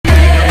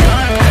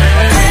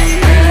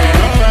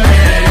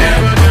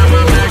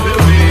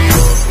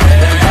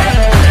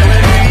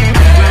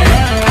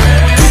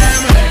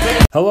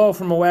Hello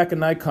from Owaka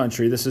Night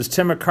Country. This is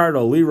Tim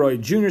McArdle, Leroy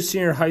Junior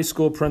Senior High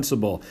School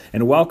Principal,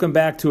 and welcome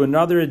back to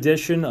another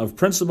edition of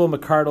Principal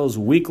McArdle's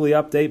Weekly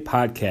Update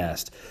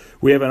Podcast.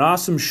 We have an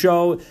awesome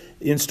show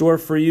in store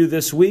for you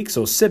this week,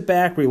 so sit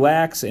back,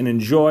 relax, and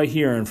enjoy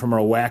hearing from our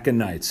Owaka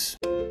Knights.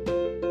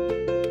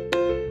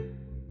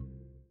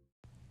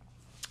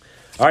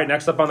 All right,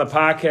 next up on the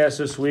podcast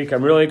this week,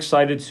 I'm really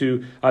excited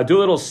to do a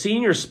little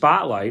senior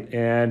spotlight,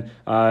 and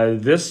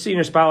this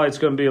senior spotlight is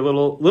going to be a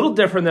little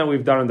different than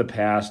we've done in the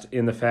past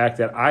in the fact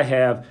that I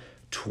have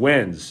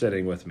twins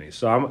sitting with me.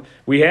 So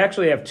we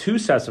actually have two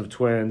sets of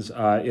twins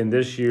in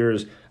this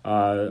year's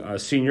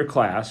senior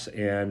class,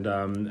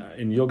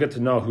 and you'll get to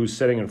know who's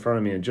sitting in front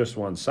of me in just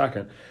one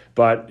second.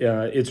 But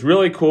it's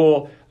really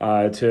cool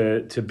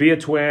to be a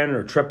twin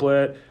or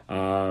triplet,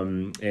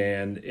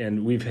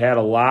 and we've had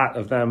a lot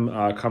of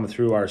them come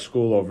through our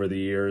school over the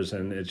years,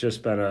 and it's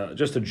just been a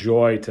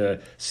joy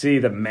to see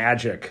the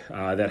magic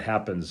that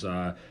happens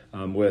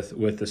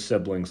with the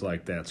siblings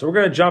like that. So we're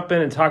going to jump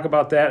in and talk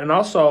about that, and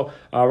also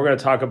we're going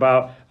to talk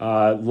about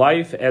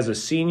life as a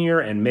senior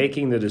and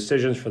making the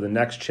decisions for the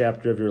next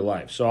chapter of your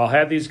life. So I'll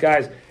have these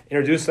guys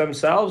introduce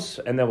themselves,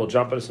 and then we'll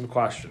jump into some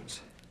questions.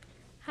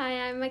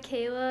 Hi, I'm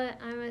Michaela.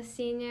 I'm a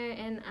senior,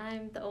 and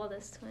I'm the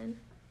oldest twin.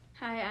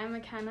 Hi, I'm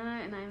McKenna,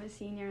 and I'm a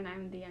senior, and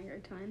I'm the younger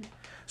twin.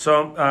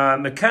 So,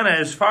 McKenna,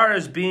 as far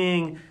as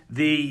being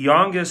the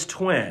youngest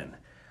twin,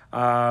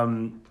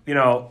 has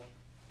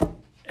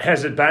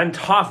it been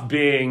tough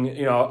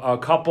being, a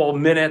couple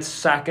minutes,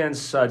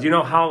 seconds? Do you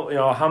know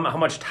how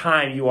much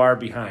time you are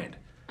behind?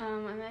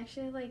 I'm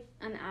actually like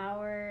an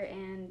hour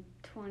and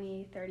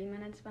 30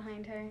 minutes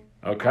behind her.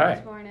 Okay. I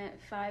was born at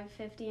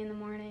 5:50 in the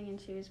morning,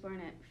 and she was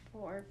born at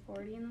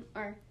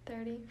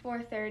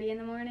 4:30 in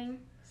the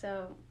morning.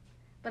 So,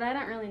 but I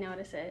don't really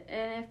notice it.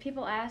 And if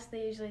people ask,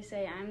 they usually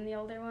say I'm the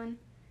older one.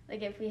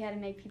 Like if we had to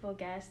make people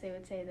guess, they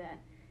would say that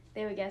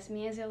they would guess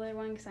me as the older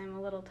one because I'm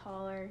a little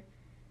taller,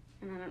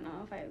 and I don't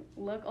know if I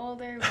look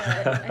older,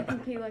 but I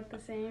think we look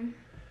the same.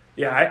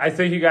 Yeah, I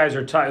think you guys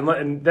are tight,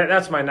 and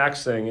that's my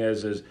next thing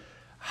is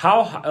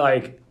how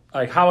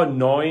how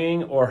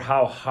annoying or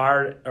how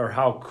hard or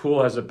how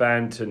cool has it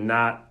been to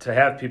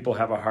have people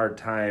have a hard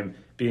time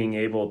being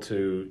able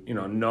to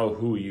know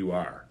who you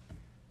are?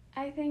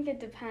 I think it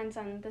depends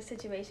on the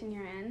situation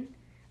you're in.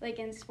 Like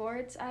in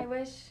sports, I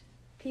wish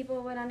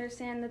people would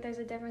understand that there's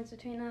a difference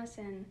between us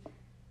and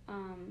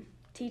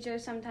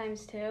teachers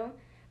sometimes too.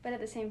 But at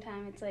the same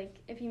time, it's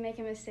like if you make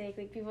a mistake,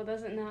 like people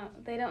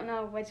they don't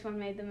know which one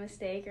made the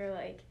mistake, or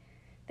like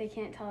they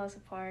can't tell us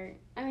apart.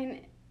 I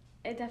mean,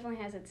 it definitely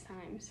has its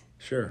times.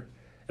 Sure.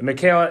 And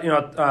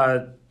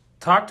Michaela,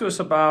 talk to us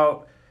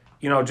about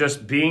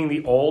just being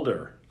the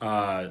older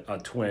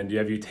twin.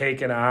 Have you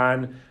taken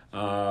on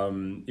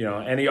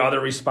any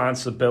other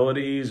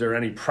responsibilities or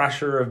any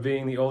pressure of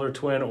being the older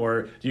twin,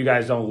 or do you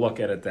guys don't look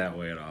at it that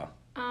way at all?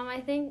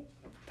 I think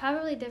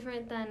probably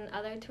different than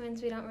other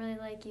twins. We don't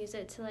really use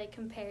it to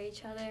compare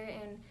each other,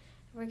 and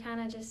we're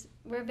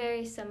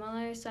very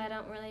similar, so I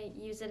don't really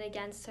use it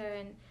against her,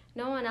 and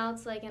no one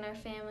else in our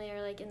family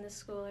or in the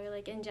school or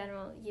in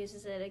general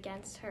uses it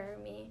against her or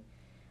me.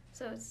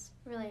 So it's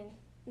really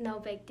no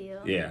big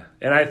deal. Yeah.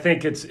 And I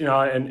think it's,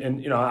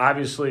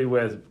 obviously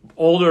with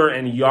older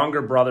and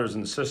younger brothers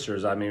and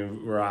sisters, I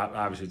mean, we're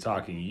obviously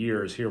talking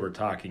years. Here we're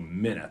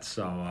talking minutes.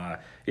 So,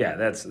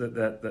 that's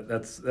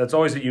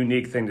always a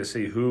unique thing to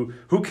see who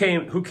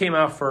came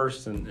out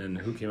first and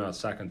who came out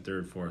second,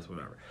 third, fourth,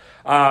 whatever.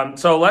 I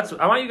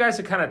want you guys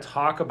to kind of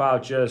talk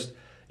about just,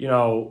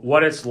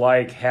 what it's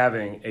like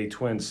having a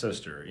twin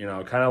sister,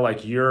 kind of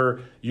like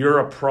your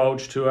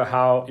approach to it,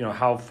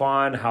 how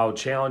fun, how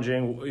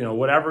challenging,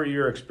 whatever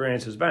your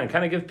experience has been, and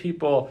kind of give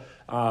people,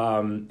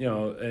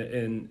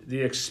 in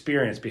the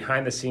experience,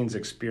 behind the scenes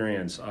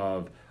experience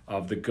of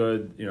the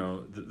good,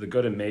 the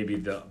good and maybe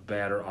the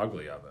bad or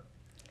ugly of it.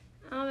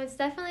 It's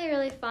definitely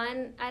really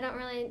fun. I don't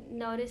really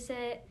notice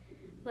it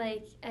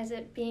as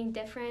it being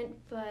different,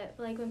 but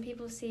when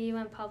people see you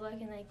in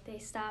public and they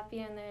stop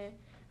you and they're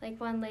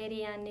one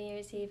lady on New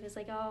Year's Eve is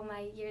oh,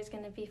 my year's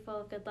going to be full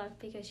of good luck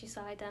because she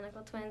saw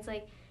identical twins.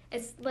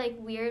 It's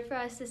weird for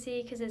us to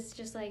see because it's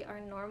just our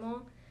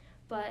normal,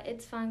 but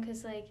it's fun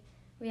because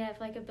we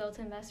have a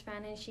built-in best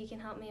friend, and she can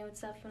help me with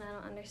stuff when I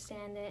don't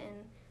understand it,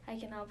 and I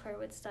can help her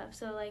with stuff.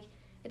 So it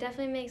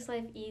definitely makes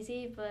life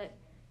easy, but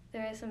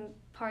there are some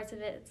parts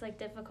of it it's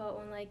difficult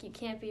when you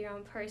can't be your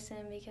own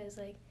person because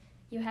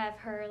you have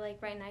her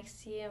right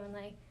next to you, and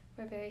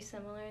we're very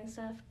similar and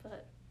stuff.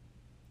 But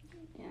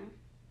yeah.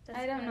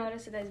 I don't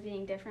notice it as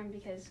being different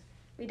because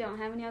we don't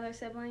have any other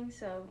siblings,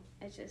 so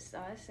it's just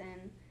us,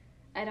 and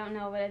I don't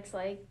know what it's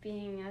like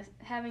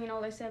having an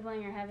older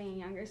sibling or having a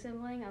younger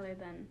sibling, other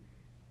than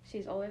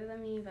she's older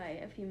than me by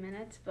a few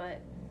minutes,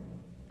 but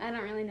I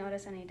don't really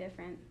notice any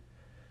different.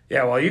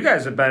 Yeah, well, you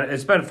guys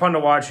it's been fun to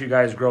watch you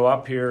guys grow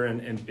up here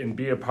and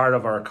be a part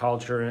of our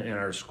culture and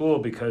our school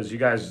because you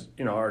guys,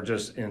 are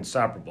just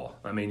inseparable.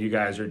 I mean, you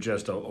guys are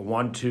just a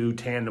 1-2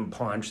 tandem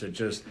punch that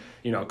just,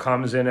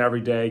 comes in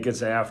every day,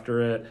 gets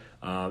after it,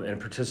 and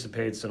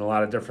participates in a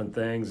lot of different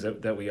things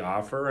that we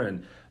offer.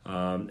 And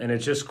And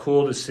it's just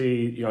cool to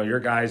see, your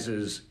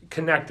guys'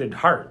 connected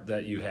heart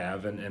that you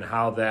have and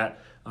how that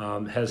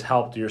has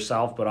helped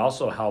yourself, but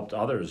also helped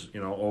others,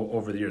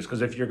 over the years.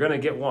 Because if you're going to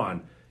get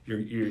one,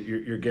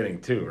 you're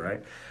getting two,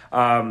 right?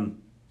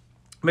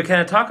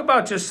 McKenna, talk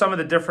about just some of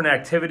the different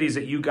activities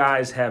that you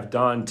guys have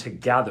done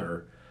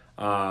together,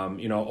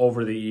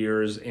 over the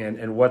years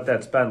and what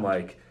that's been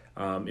like,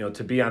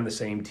 to be on the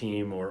same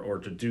team or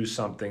to do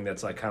something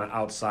that's like kind of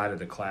outside of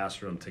the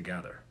classroom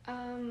together.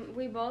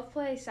 We both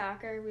play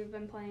soccer. We've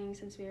been playing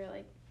since we were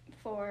like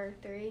 4 or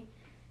 3,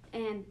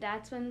 and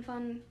that's been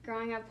fun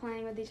growing up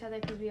playing with each other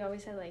because we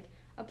always had like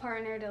a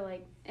partner to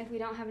like if we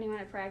don't have anyone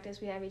at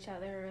practice, we have each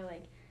other, or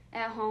like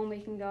at home we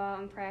can go out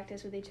and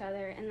practice with each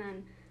other. And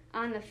then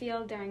on the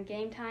field during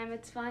game time,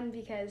 it's fun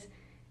because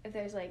if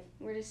there's like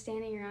we're just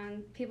standing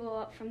around, people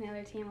up from the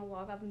other team will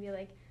walk up and be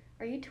like,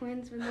 "Are you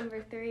twins with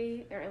number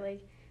 3?" Or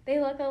like they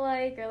look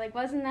alike, or like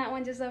wasn't that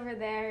one just over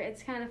there?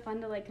 It's kind of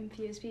fun to like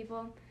confuse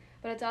people.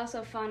 But it's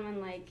also fun when,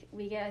 like,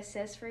 we get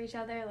assists for each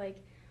other.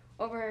 Like,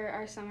 over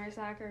our summer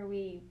soccer,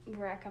 we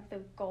rack up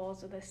the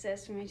goals with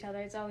assists from each other.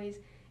 It's always,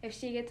 if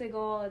she gets a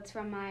goal, it's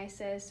from my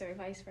assist or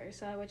vice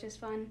versa, which is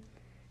fun.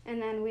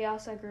 And then we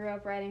also grew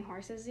up riding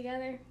horses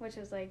together, which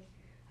is, like,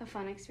 a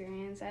fun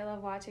experience. I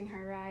love watching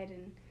her ride,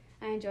 and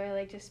I enjoy,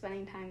 like, just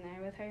spending time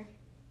there with her.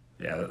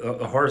 Yeah,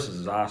 the horses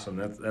is awesome.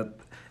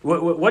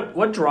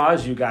 What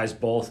draws you guys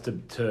both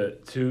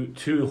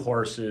to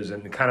horses,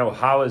 and kind of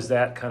how is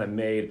that kind of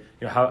made?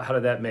 How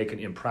did that make an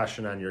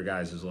impression on your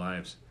guys'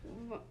 lives?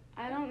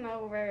 I don't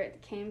know where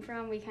it came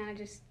from. We kind of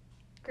just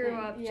grew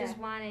up just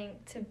wanting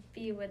to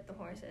be with the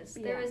horses.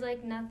 There was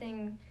like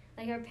nothing,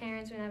 like our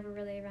parents were never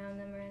really around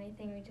them or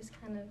anything. We just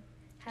kind of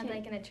had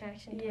like an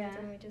attraction to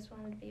them. We just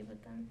wanted to be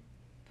with them.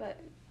 But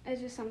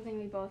it's just something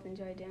we both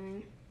enjoy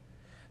doing.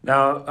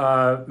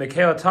 Now,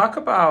 Michaela, talk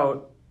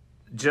about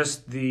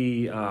just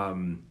the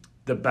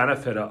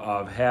benefit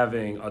of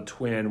having a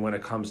twin when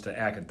it comes to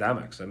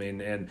academics. I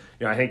mean, and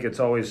I think it's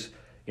always,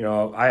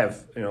 I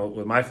have,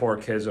 with my 4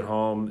 kids at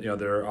home,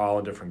 they're all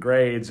in different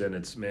grades, and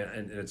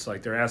it's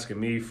like they're asking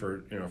me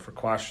for for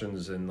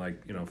questions in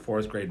like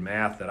 4th grade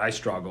math that I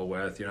struggle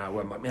with. I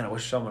went, man, I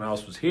wish someone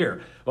else was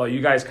here. Well,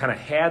 you guys kind of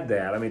had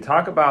that. I mean,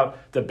 talk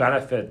about the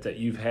benefit that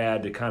you've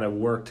had to kind of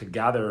work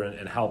together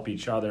and help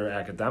each other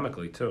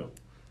academically too.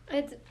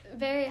 It's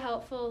very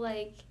helpful,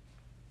 like,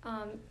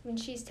 when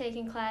she's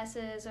taking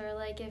classes, or,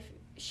 like, if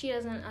she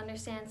doesn't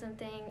understand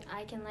something,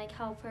 I can, like,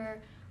 help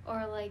her.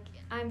 Or, like,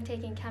 I'm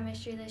taking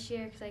chemistry this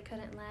year because I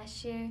couldn't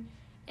last year.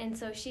 And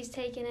so she's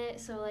taking it,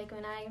 so, like,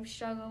 when I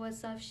struggle with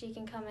stuff, she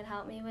can come and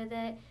help me with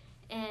it.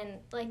 And,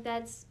 like,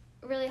 that's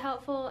really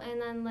helpful.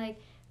 And then, like,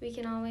 we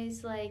can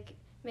always, like,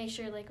 make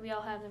sure, like, we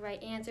all have the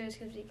right answers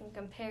because we can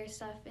compare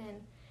stuff.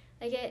 And,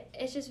 like,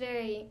 it's just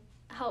very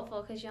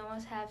helpful because you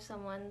almost have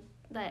someone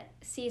that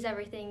sees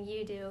everything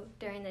you do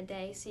during the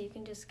day, so you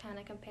can just kind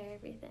of compare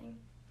everything.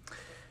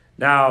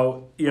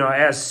 Now,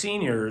 as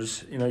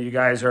seniors, you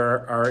guys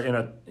are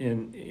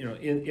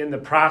in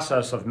the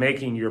process of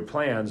making your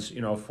plans,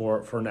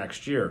 for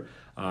next year.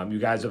 You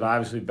guys have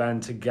obviously been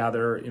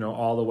together,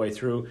 all the way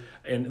through.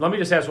 And let me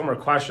just ask one more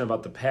question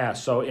about the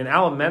past. So, in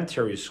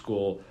elementary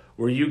school,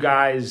 were you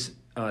guys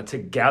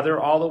together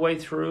all the way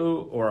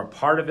through, or a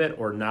part of it,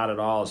 or not at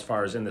all, as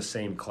far as in the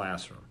same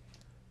classroom?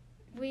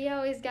 We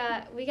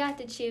got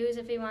to choose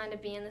if we wanted to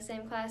be in the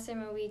same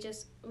classroom, or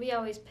we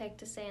always picked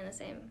to stay in the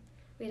same.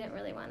 We didn't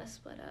really want to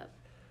split up.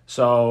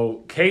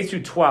 So K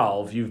through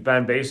 12, you've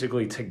been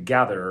basically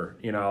together,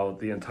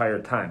 the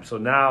entire time. So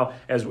now,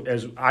 as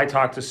I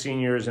talk to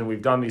seniors and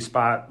we've done these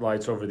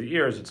spotlights over the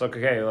years, it's like,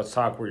 okay, let's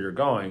talk where you're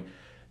going.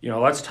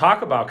 Let's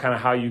talk about kind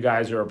of how you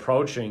guys are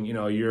approaching,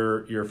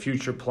 your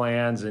future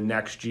plans and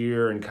next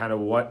year, and kind of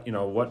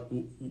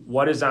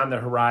what is on the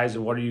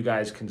horizon. What are you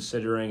guys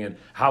considering, and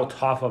how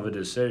tough of a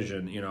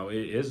decision,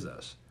 is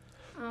this?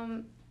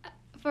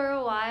 For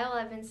a while,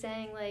 I've been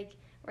saying, like,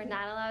 we're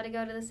not allowed to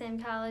go to the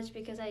same college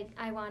because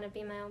I want to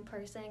be my own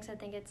person, because I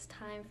think it's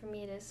time for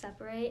me to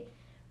separate.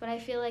 But I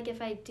feel like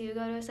if I do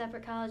go to a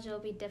separate college, it'll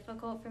be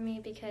difficult for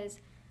me because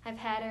I've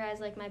had her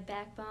as, like, my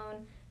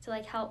backbone to,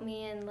 like, help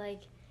me, and,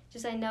 like,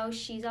 just I know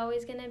she's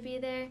always going to be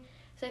there.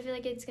 So I feel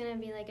like it's going to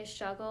be, like, a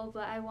struggle,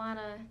 but I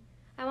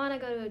wanna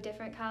go to a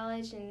different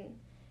college and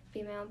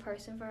be my own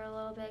person for a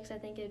little bit, because I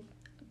think it'd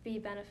be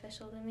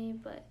beneficial to me,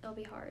 but it'll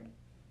be hard.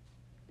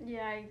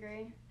 Yeah, I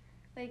agree.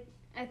 Like,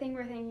 I think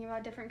we're thinking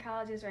about different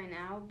colleges right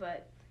now,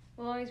 but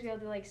we'll always be able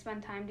to, like,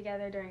 spend time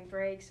together during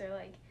breaks, or,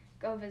 like,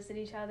 go visit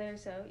each other.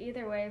 So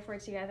either way, if we're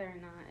together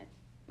or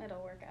not,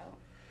 it'll work out.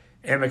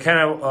 And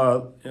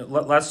McKenna,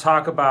 let's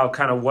talk about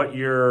kind of what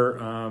your,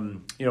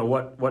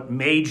 what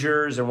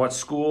majors and what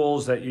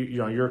schools that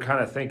you're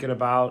kind of thinking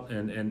about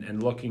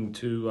and looking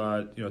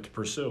to to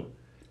pursue.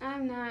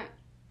 I'm not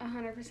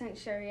 100%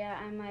 sure yet.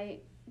 I might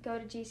go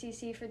to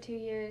GCC for 2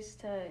 years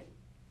to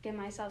give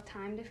myself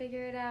time to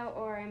figure it out,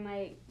 or I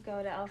might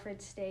go to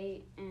Alfred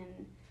State,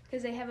 and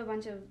because they have a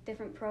bunch of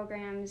different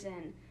programs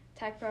and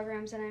tech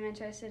programs that I'm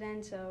interested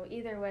in. So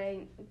either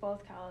way,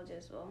 both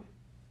colleges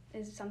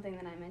is something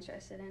that I'm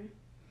interested in.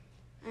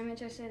 I'm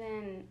interested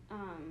in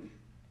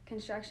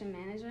construction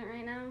management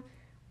right now,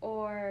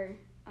 or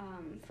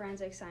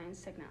forensic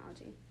science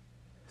technology.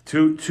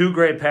 Two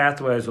great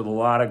pathways with a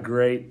lot of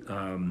great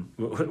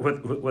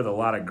with a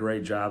lot of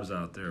great jobs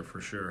out there for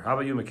sure. How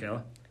about you,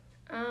 Michaela?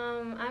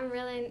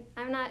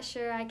 I'm not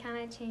sure. I kind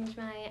of change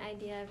my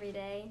idea every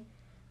day.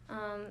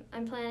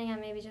 I'm planning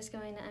on maybe just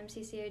going to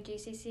MCC or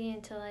GCC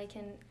until I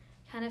can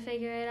kind of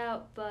figure it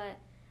out, but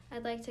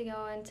I'd like to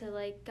go into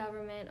like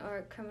government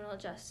or criminal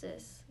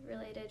justice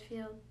related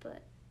field,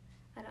 but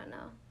I don't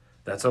know.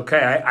 That's okay.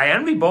 I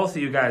envy both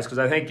of you guys because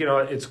I think,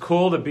 it's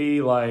cool to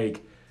be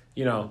like,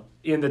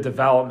 in the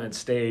development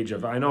stage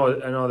of, I know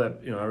that,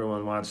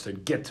 everyone wants to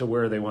get to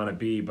where they want to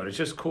be, but it's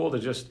just cool to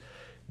just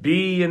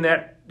be in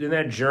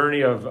that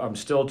journey of I'm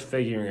still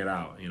figuring it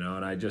out,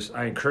 and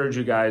I encourage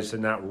you guys to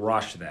not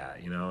rush that,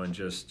 and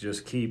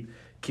just keep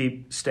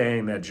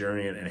staying that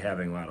journey and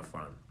having a lot of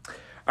fun.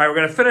 All right, we're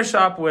going to finish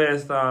up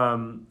with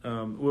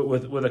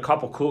a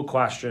couple cool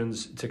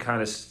questions to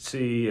kind of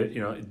see,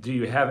 do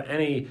you have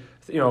any,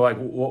 like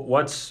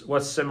what's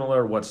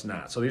similar, what's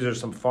not? So these are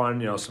some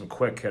fun, some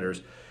quick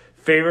hitters.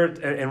 Favorite,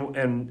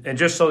 and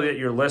just so that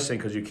you're listening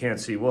because you can't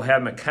see, we'll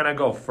have McKenna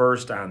go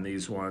first on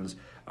these ones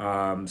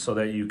so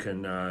that you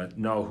can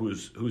know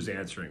who's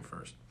answering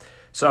first.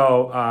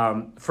 So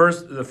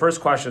the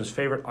first question is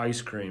favorite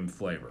ice cream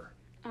flavor.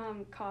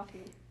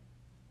 Coffee.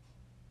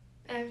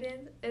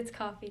 It's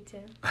coffee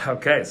too.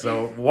 Okay,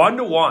 so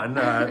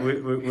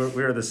 1-1,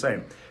 we're the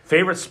same.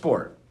 Favorite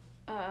sport?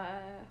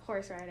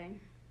 Horse riding.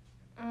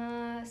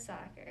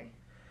 Soccer.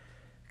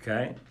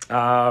 Okay.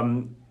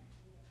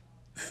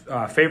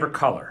 Favorite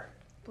color?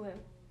 Blue.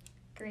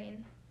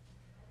 Green.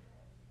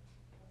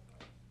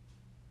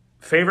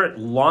 Favorite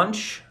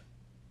lunch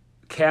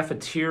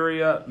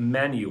cafeteria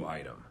menu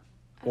item,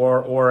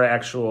 or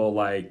actual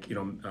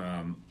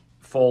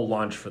full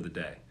lunch for the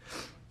day?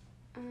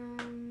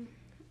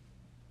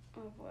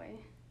 Oh boy.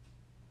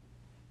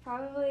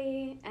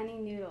 Probably any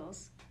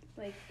noodles,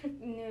 like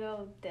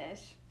noodle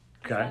dish.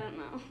 Okay. I don't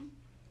know.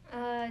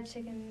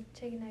 Chicken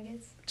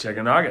nuggets.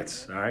 Chicken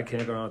nuggets. All right,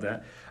 can't go wrong with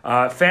that.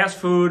 Fast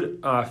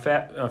food.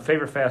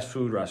 Favorite fast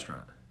food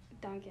restaurant?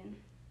 Dunkin',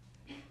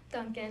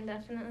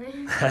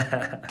 definitely.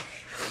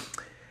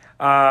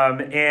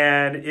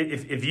 And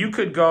if you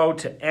could go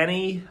to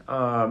any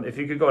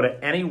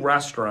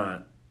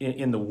restaurant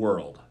in the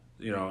world,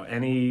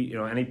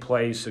 any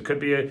place, it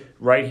could be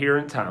right here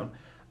in town.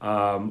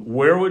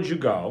 Where would you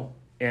go?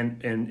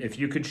 And if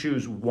you could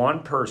choose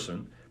one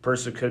person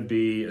could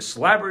be a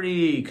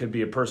celebrity, could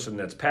be a person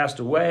that's passed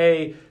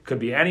away, could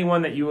be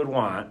anyone that you would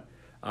want.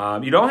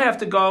 You don't have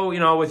to go,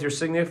 with your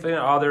significant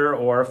other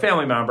or a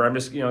family member. I'm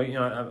just,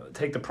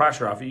 take the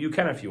pressure off. You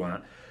can if you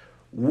want.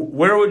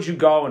 Where would you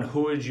go and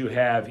who would you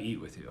have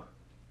eat with you?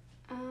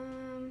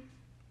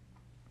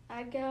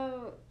 I'd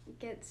go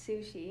get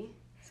sushi.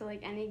 So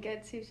like any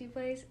good sushi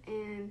place,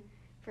 and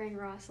bring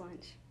Ross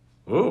lunch.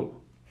 Ooh.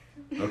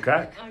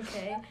 Okay.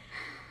 Okay.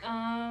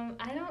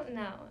 I don't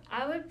know.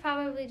 I would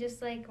probably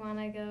just want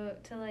to go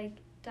to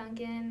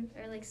Dunkin'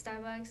 or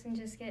Starbucks and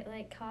just get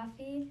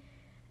coffee,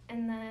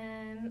 and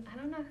then I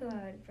don't know who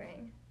I would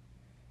bring.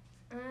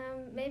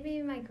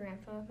 Maybe my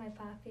grandpa, my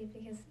papi,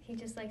 because he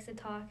just likes to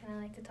talk and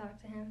I like to talk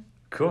to him.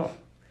 Cool.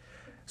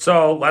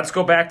 So let's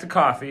go back to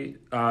coffee.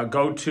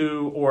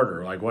 Go-to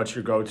order. What's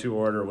your go-to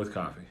order with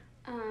coffee?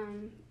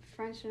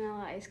 French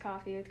vanilla iced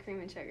coffee with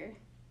cream and sugar.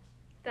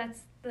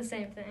 That's the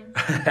same thing.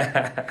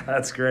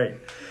 That's great.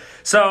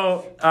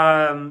 So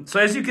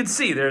as you can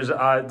see, there's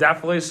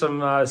definitely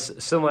some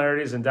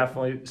similarities and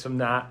definitely some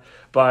not.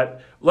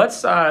 But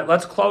let's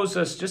close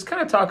this. Just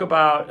kind of talk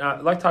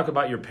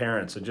about your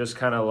parents and just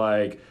kind of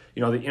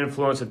the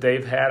influence that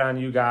they've had on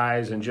you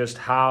guys and just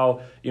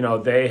how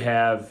they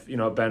have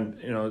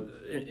been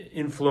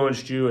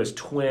influenced you as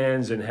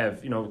twins and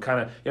have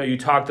you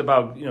talked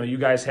about you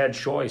guys had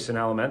choice in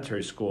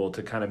elementary school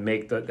to kind of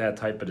make that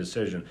type of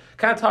decision.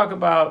 Kind of talk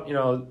about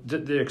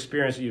the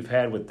experience that you've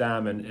had with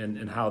them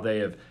and how they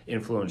have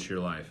influenced your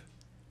life.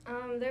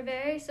 They're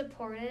very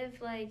supportive.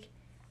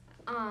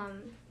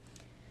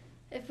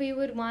 If we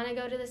would want to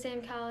go to the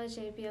same college,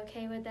 they'd be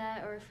okay with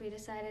that, or if we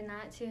decided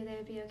not to, they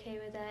would be okay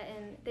with that.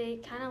 And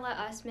they kind of let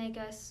us make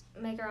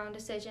our own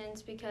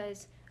decisions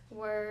because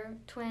we're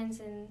twins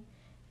and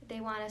they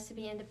want us to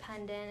be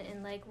independent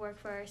and work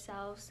for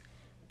ourselves.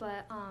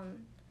 But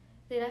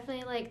they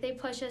definitely they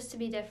push us to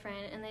be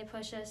different, and they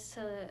push us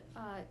to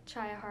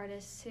try our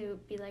hardest to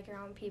be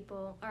our own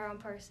people, our own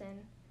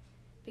person,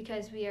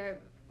 because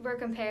we're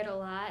compared a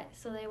lot.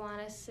 So they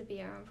want us to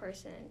be our own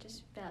person and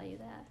just value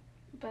that.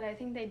 But I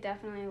think they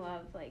definitely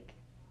love,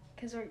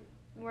 because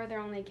we're their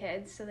only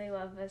kids, so they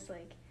love us,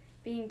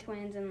 being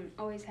twins and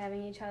always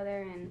having each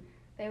other, and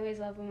they always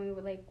love when we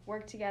would,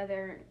 work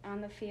together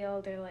on the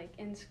field or,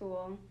 in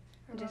school,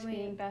 and just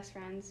being best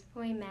friends.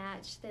 When we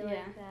match, they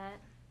like that.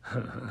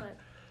 But.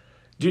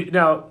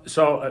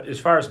 So as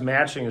far as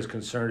matching is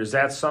concerned, is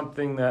that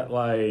something that,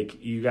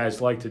 you guys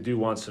like to do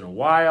once in a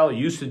while,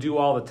 used to do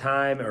all the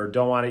time, or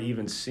don't want to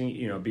even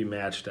see, be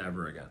matched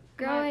ever again?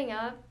 Growing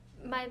up,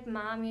 my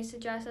mom used to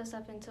dress us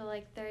up until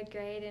like 3rd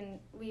grade, and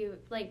we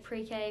like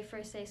pre-K,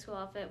 first day school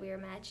outfit, we were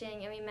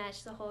matching, and we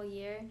matched the whole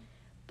year.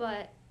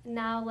 But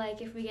now,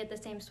 like, if we get the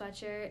same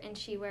sweatshirt and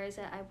she wears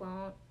it, I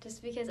won't,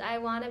 just because I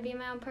want to be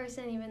my own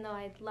person. Even though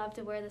I'd love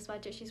to wear the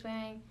sweatshirt she's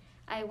wearing,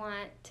 I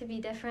want to be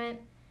different.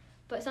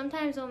 But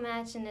sometimes we'll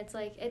match, and it's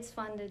like, it's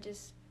fun to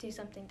just do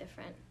something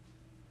different.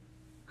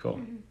 Cool.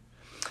 Mm-hmm.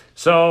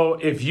 So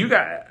if you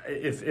ever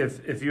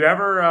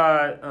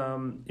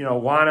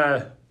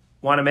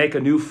want to make a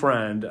new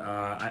friend,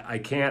 I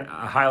can't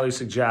highly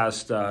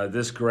suggest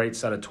this great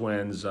set of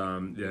twins.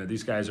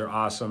 These guys are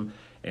awesome,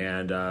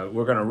 and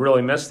we're going to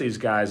really miss these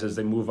guys as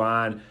they move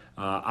on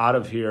out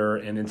of here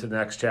and into the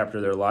next chapter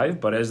of their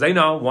life. But as they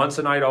know, once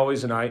a night,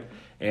 always a night.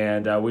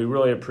 And we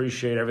really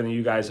appreciate everything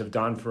you guys have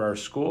done for our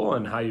school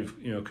and how you've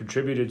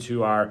contributed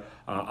to our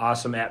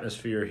awesome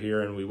atmosphere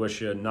here. And we wish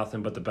you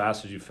nothing but the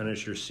best as you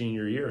finish your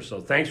senior year. So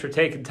thanks for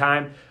taking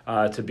time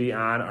to be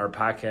on our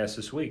podcast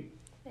this week.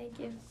 Thank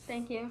you.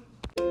 Thank you.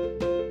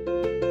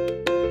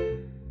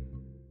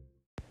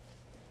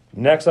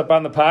 Next up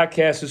on the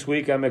podcast this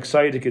week, I'm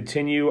excited to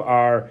continue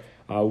our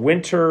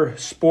winter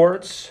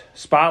sports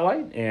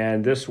spotlight.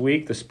 And this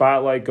week, the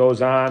spotlight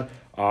goes on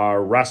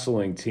our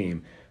wrestling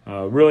team.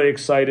 Really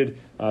excited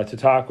to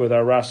talk with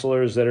our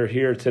wrestlers that are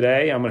here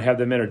today. I'm going to have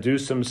them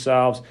introduce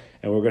themselves,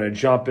 and we're going to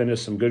jump into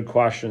some good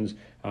questions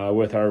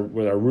with our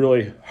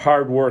really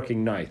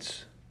hard-working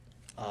knights.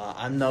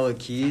 I'm Noah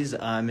Keys.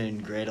 I'm in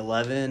grade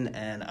 11,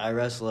 and I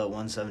wrestle at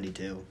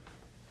 172.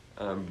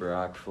 I'm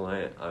Brock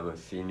Flint. I'm a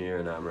senior,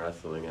 and I'm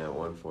wrestling at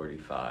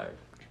 145.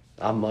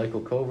 I'm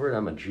Michael Covert.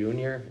 I'm a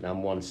junior, and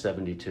I'm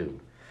 172.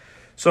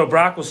 So,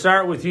 Brock, we'll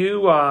start with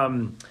you.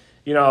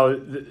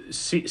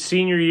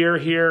 Senior year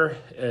here,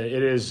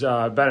 it has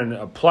been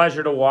a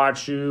pleasure to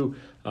watch you,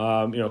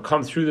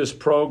 come through this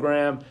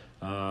program.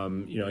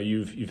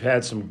 You've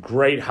had some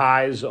great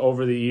highs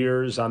over the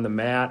years on the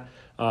mat.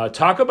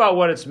 Talk about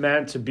what it's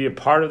meant to be a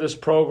part of this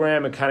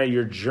program and kind of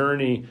your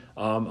journey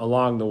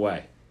along the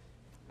way.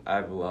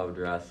 I've loved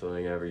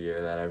wrestling every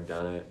year that I've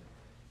done it.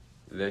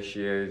 This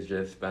year has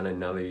just been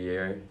another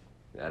year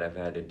that I've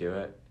had to do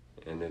it,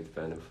 and it's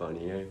been a fun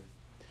year.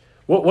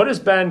 What has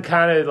been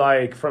kind of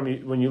like from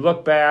when you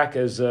look back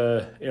as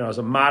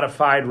a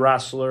modified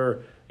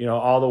wrestler,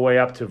 all the way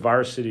up to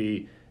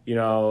varsity,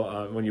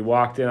 when you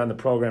walked in on the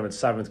program in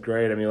 7th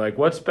grade? I mean, like,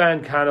 what's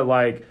been kind of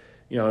like,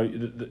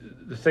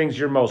 the things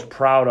you're most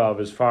proud of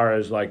as far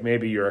as like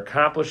maybe your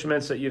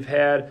accomplishments that you've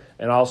had,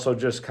 and also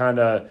just kind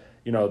of,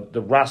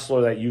 the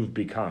wrestler that you've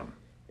become?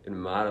 In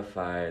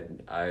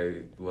modified,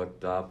 I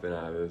looked up and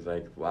I was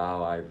like,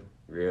 wow, I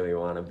really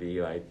want to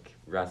be like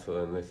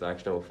wrestling the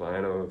sectional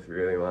finals,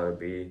 really want to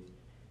be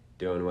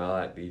doing well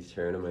at these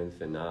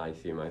tournaments, and now I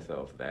see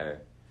myself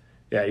there.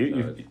 Yeah,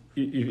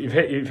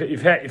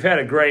 you've had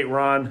a great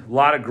run, a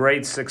lot of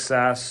great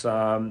success,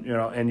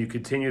 and you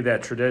continue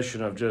that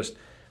tradition of just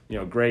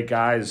great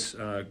guys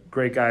in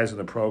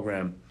the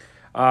program.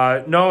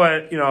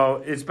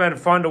 Noah, it's been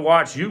fun to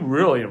watch you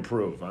really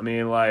improve. I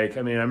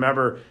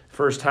remember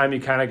first time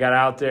you kind of got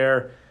out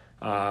there,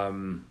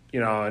 and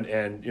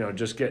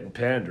just getting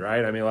pinned,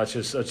 right? I mean, let's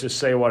just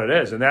say what it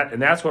is, and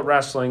that's what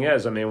wrestling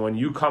is. I mean, when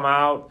you come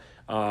out,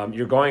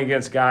 you're going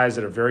against guys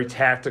that are very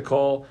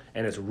tactical,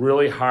 and it's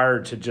really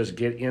hard to just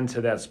get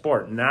into that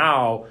sport.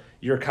 Now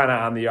you're kind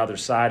of on the other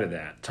side of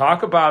that.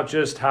 Talk about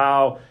just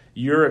how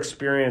your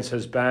experience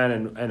has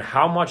been and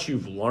how much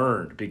you've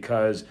learned,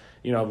 because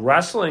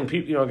wrestling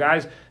people,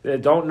 guys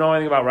that don't know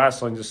anything about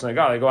wrestling just think,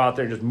 they go out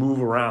there and just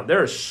move around.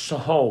 There's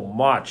so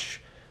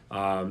much.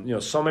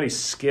 So many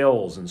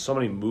skills and so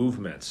many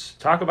movements.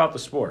 Talk about the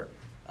sport.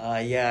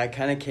 I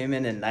kind of came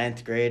in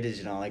 9th grade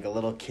as, like a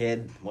little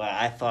kid. Well,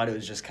 I thought it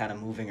was just kind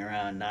of moving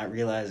around, not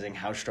realizing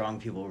how strong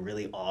people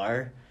really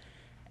are.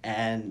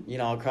 And,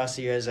 across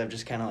the years, I've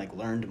just kind of like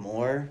learned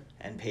more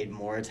and paid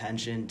more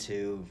attention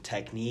to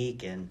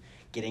technique and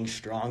getting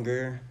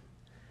stronger.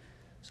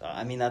 So,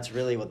 that's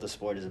really what the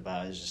sport is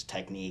about, is just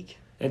technique.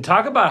 And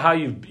talk about how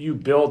you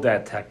build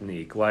that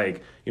technique,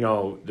 like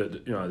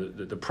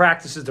the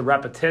practices, the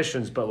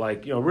repetitions, but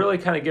really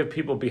kind of give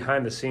people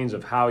behind the scenes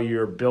of how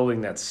you're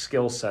building that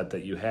skill set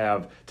that you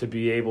have to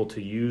be able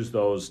to use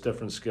those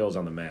different skills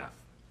on the mat.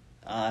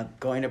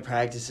 Going to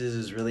practices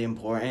is really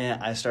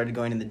important. I started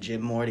going to the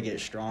gym more to get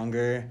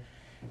stronger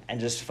and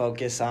just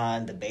focus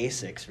on the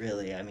basics.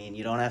 Really,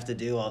 you don't have to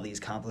do all these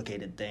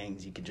complicated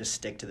things. You could just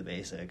stick to the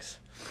basics.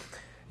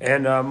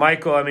 And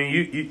Michael,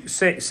 you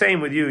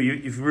same with you.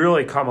 You've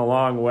really come a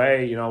long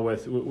way,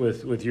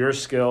 with your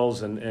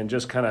skills and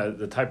just kind of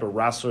the type of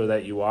wrestler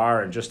that you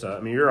are, and just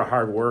you're a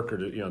hard worker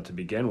to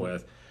begin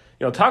with.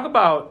 Talk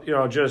about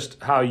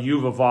just how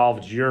you've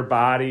evolved your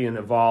body and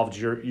evolved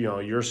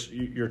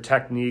your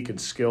technique and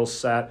skill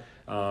set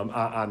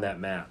on that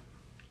mat.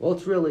 Well,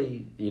 it's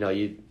really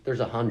there's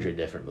 100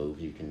 different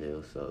moves you can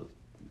do. So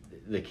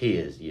the key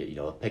is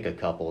pick a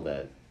couple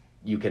that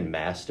you can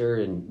master,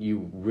 and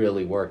you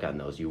really work on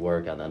those. You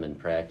work on them in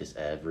practice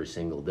every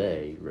single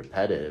day,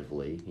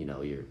 repetitively,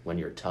 when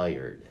you're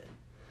tired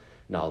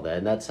and all that.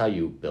 And that's how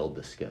you build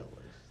the skill.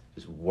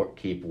 just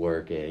keep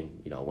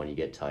working, when you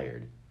get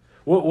tired.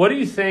 What do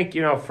you think,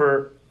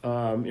 for,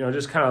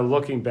 just kind of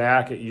looking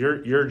back at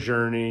your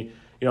journey,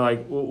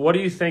 like what do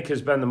you think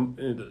has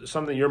been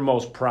something you're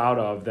most proud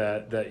of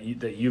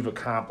that you've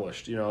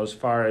accomplished, as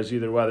far as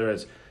either whether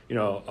it's,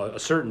 a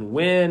certain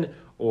win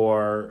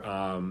or,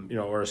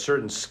 or a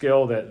certain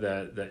skill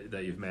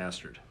that you've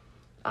mastered?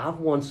 I've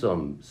won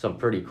some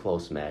pretty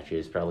close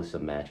matches, probably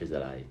some matches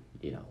that I,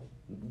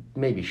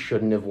 maybe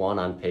shouldn't have won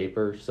on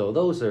paper. So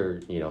those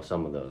are,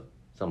 some of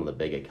the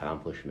big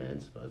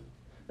accomplishments, but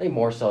I think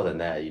more so than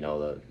that,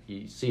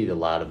 you see a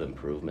lot of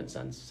improvements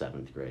in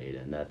 7th grade,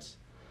 and that's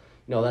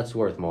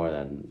worth more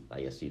than,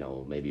 I guess,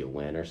 maybe a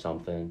win or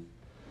something.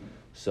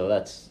 So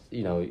that's,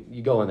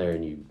 you go in there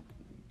and you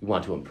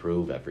want to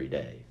improve every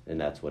day, and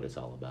that's what it's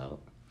all about.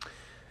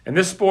 And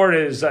this sport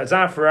it's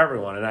not for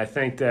everyone, and I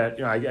think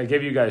that, I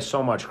give you guys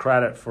so much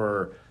credit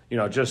for,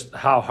 just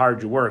how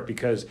hard you work,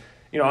 because,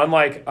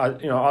 unlike,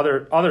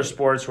 other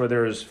sports where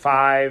there's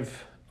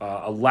 5,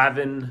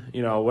 11,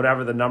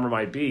 whatever the number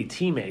might be,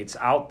 teammates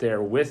out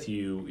there with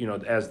you,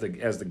 as the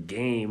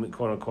game,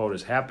 quote unquote,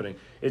 is happening.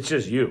 It's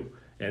just you,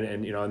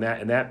 and in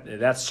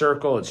that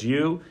circle, it's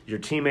you. Your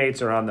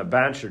teammates are on the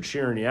bench, they're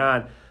cheering you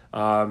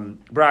on.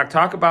 Brock,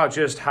 talk about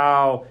just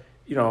how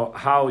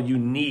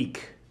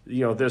unique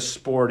this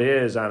sport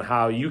is, on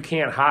how you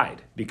can't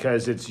hide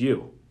because it's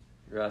you.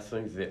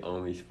 Wrestling's the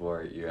only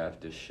sport you have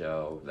to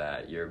show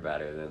that you're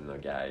better than the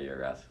guy you're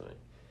wrestling.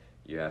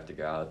 You have to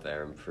go out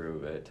there and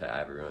prove it to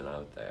everyone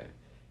out there.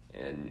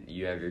 And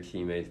you have your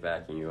teammates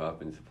backing you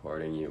up and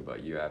supporting you,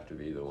 but you have to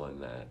be the one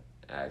that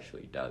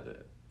actually does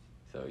it.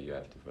 So you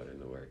have to put in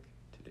the work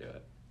to do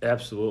it.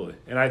 Absolutely.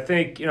 And I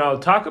think,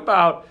 talk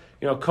about,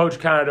 Coach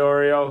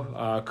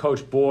Conadorio,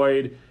 Coach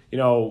Boyd,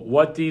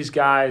 what these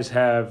guys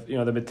have,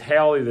 the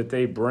mentality that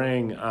they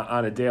bring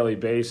on a daily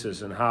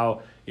basis, and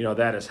how,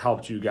 that has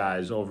helped you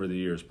guys over the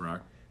years,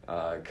 Brock.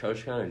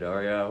 Coach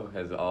Conadorio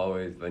has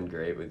always been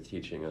great with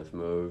teaching us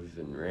moves,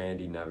 and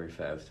Randy never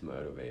fails to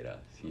motivate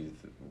us. He's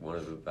one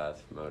of the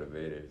best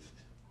motivators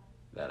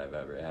that I've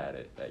ever had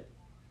at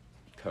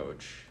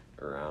coach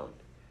around.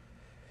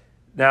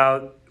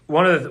 Now,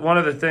 one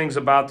of the things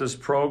about this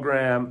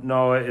program,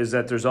 Noah, is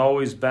that there's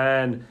always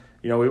been,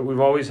 we've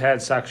always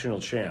had sectional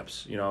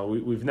champs. We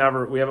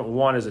haven't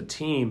won as a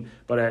team,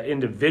 but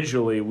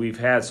individually we've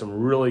had some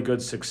really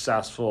good,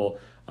 successful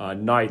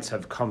nights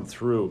have come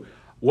through.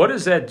 What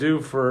does that do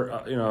for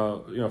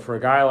for a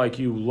guy like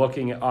you,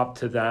 looking up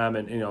to them,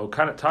 and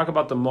kind of talk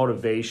about the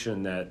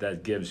motivation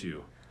that gives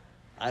you?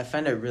 I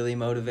find it really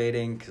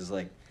motivating because,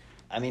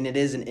 it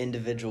is an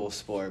individual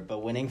sport,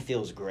 but winning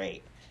feels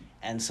great.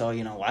 And so,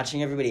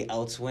 watching everybody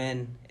else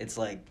win, it's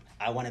like,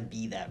 I want to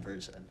be that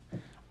person.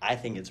 I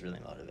think it's really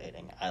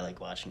motivating. I like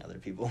watching other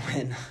people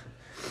win.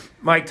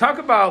 Mike, talk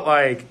about,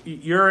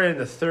 you're in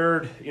the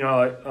third, you're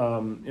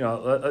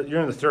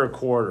in the third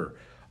quarter.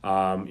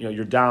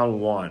 You're down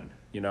 1.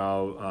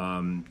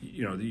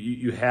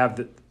 You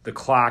have the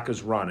clock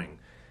is running.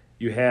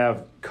 You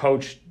have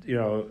coach,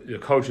 the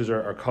coaches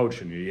are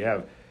coaching you. You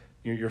have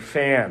your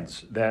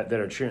fans that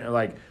are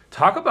cheering.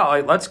 Talk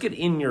about, let's get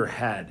in your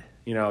head.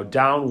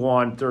 Down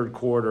 1, third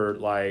quarter.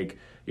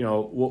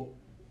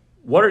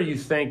 What are you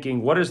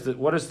thinking? What is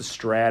the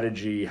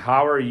strategy?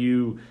 How are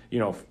you,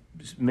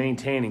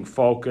 maintaining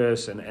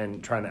focus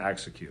and trying to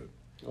execute?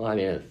 Well,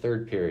 in the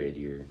third period,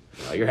 you're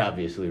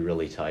obviously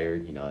really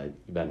tired.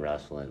 You've been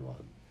wrestling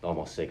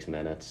almost 6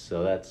 minutes,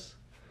 so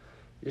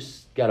you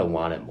just got to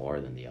want it more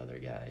than the other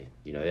guy.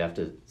 You have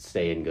to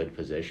stay in good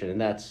position, and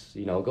that's,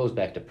 it goes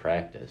back to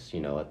practice.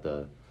 At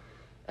the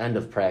end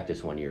of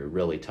practice, when you're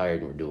really tired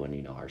and we're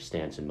doing, our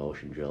stance and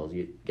motion drills,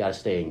 you got to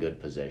stay in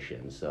good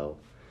position. So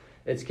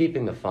it's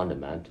keeping the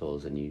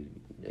fundamentals, and you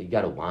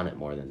got to want it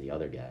more than the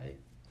other guy.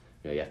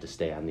 You have to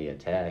stay on the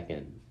attack,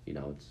 and,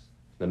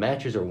 the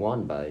matches are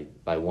won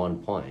by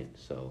 1 point.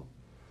 So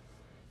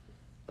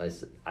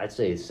I'd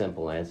say the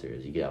simple answer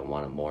is you got to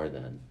want it more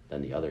than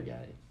the other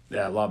guy.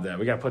 Yeah, I love that.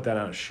 We got to put that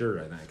on a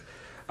shirt, I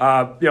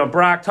think.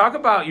 Brock, talk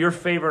about your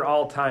favorite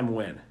all-time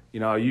win.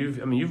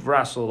 You've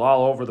wrestled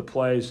all over the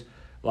place.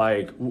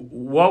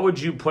 What would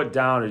you put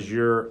down as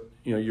your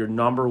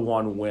number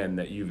one win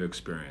that you've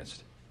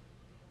experienced?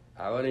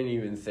 I wouldn't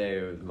even say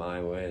it was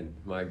my win.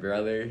 My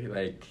brother,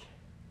 a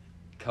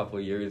couple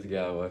years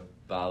ago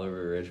with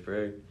Bolivar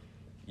Richburg,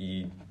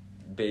 he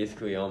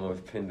basically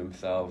almost pinned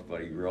himself,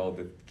 but he rolled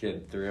the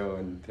kid through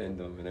and pinned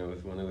him, and it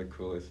was one of the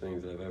coolest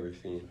things I've ever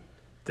seen.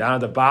 Down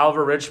at the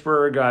Bolivar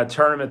Richburg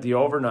tournament, the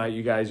overnight,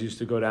 you guys used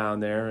to go down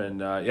there, and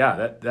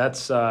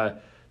that's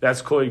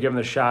cool. You give him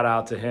the shout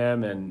out to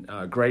him,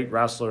 and great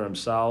wrestler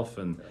himself,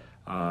 and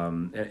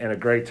a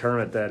great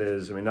tournament that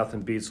is.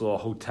 Nothing beats a little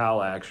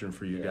hotel action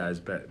for you guys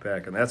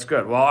back, and that's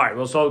good. Well, all right.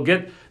 Well, so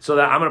that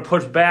I'm going to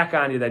push back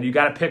on you. Then you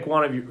got to pick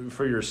one of you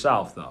for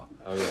yourself, though.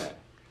 Oh yeah.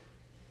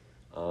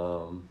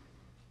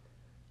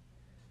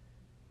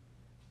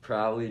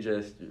 Probably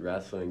just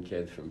wrestling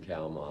kids from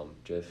Calmom,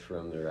 just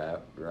from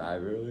the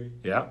rivalry.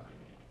 Yeah.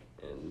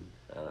 And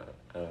I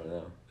don't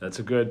know. That's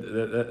a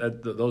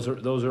good.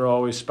 Those are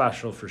always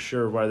special for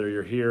sure, whether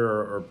you're here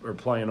or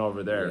playing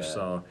over there. Yeah.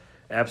 So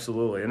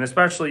absolutely, and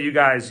especially you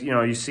guys.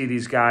 You see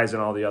these guys in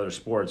all the other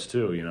sports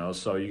too.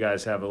 So you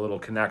guys have a little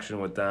connection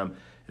with them.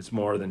 It's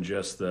more than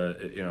just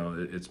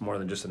it's more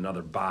than just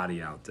another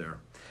body out there.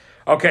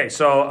 Okay,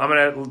 so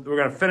we're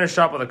gonna finish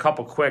up with a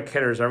couple quick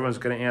hitters. Everyone's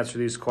gonna answer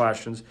these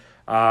questions.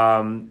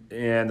 And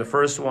the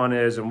first one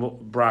is,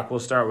 and Brock, we'll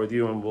start with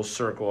you, and we'll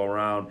circle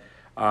around.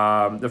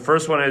 The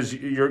first one is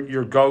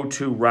your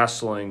go-to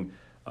wrestling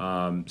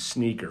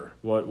sneaker.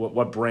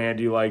 What brand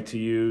do you like to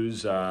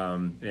use?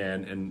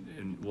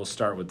 And we'll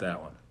start with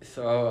that one.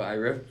 So I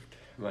ripped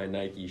my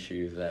Nike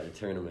shoes at a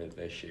tournament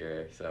this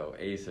year. So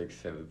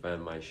Asics have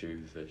been my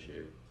shoes this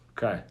year.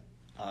 Okay.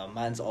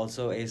 Mine's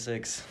also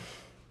Asics.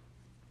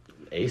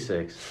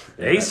 Asics.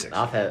 Asics.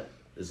 I've had,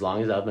 as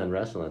long as I've been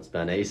wrestling, it's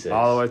been Asics.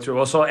 All the way through.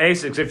 Well, so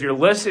Asics, if you're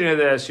listening to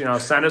this,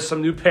 send us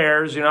some new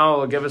pairs.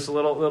 Give us a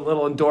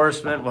little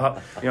endorsement.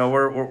 Well,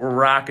 we're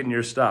rocking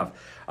your stuff.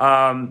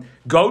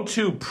 Go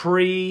to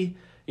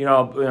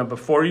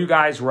before you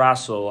guys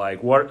wrestle.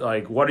 What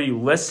are you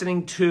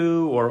listening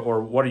to,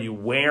 or what are you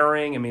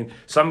wearing? I mean,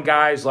 some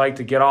guys like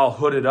to get all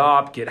hooded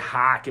up, get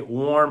hot, get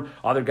warm.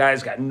 Other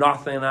guys got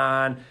nothing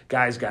on.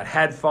 Guys got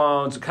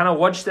headphones. Kind of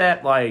what's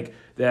that like?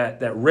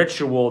 That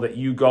ritual that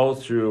you go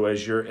through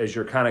as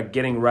you're kind of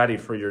getting ready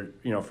for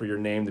your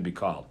name to be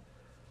called.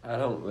 I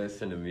don't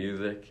listen to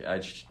music.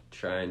 I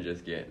try and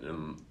just get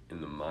in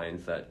the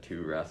mindset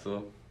to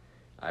wrestle.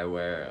 I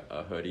wear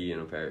a hoodie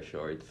and a pair of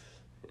shorts,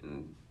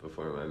 and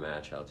before my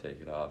match, I'll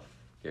take it off,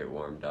 get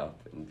warmed up,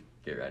 and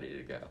get ready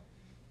to go.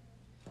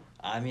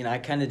 I mean, I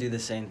kind of do the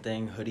same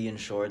thing, hoodie and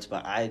shorts,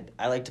 but I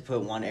like to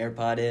put one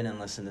AirPod in and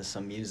listen to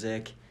some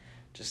music,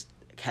 just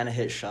kind of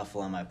hit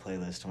shuffle on my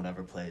playlist,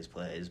 whatever plays,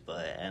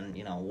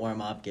 and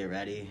warm up, get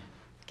ready,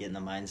 get in the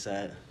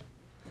mindset.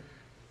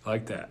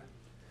 Like that.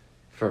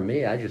 For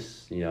me, I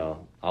just,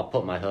 I'll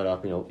put my hood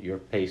up, you're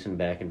pacing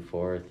back and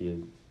forth,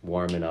 you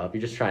warming up,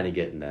 you're just trying to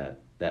get in that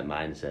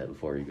mindset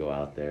before you go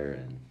out there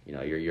and,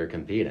 you're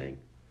competing.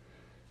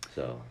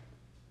 So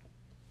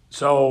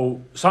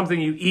something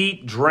you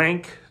eat,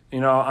 drink,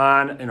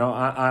 on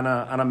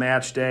a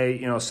match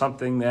day,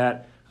 something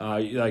that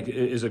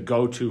is a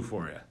go-to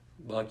for you.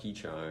 Lucky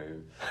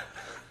Charms.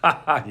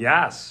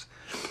 Yes.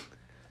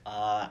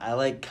 I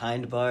like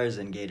Kind Bars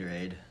and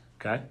Gatorade.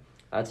 Okay.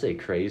 I'd say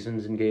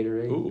Craisins and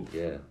Gatorade. Ooh.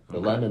 Yeah. The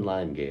Okay. lemon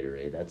lime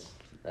Gatorade.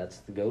 That's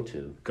the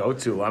go-to.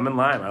 Go-to lemon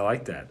lime. I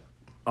like that.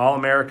 All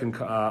American.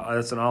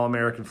 That's an all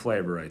American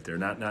flavor right there.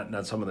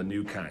 Not some of the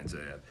new kinds they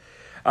have.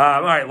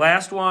 All right,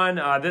 last one.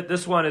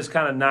 This one is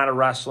kind of not a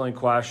wrestling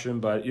question,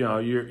 but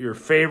your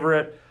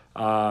favorite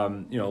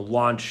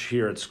lunch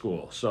here at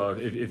school. So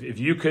if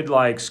you could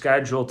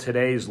schedule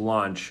today's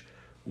lunch,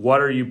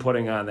 what are you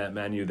putting on that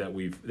menu that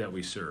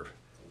we serve?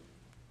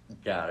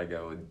 Gotta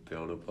go with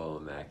Build-A-Bowl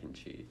and mac and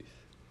cheese.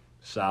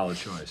 Solid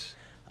choice.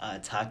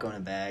 Taco in a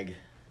bag.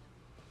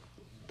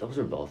 Those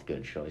are both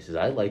good choices.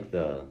 I like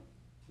the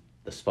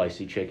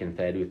spicy chicken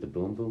patty with the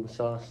boom boom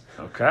sauce.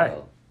 Okay.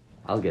 So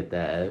I'll get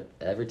that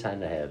every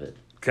time I have it.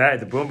 Okay,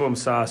 the boom boom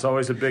sauce,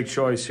 always a big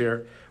choice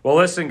here. Well,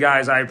 listen,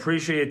 guys, I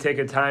appreciate you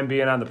taking time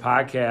being on the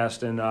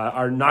podcast, and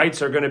our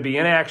Knights are going to be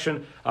in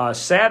action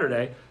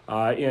Saturday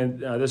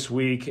this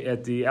week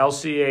at the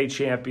LCA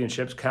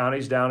Championships.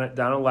 Counties down in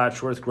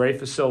Letchworth. Great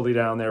facility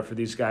down there for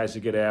these guys to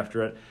get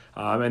after it.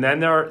 And then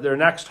their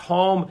next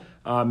home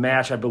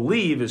match, I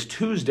believe, is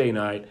Tuesday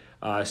night,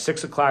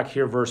 6 o'clock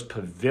here versus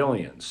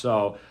Pavilion.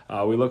 So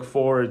we look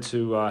forward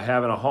to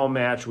having a home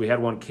match. We had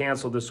one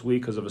canceled this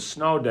week because of a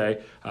snow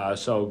day.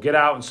 So get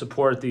out and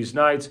support these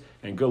Knights,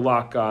 and good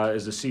luck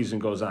as the season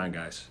goes on,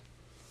 guys.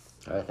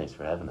 All right, thanks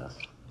for having us.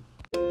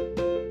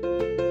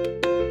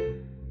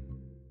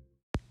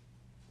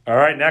 All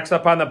right, next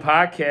up on the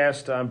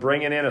podcast, I'm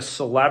bringing in a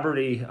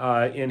celebrity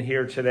in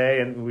here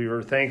today, and we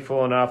were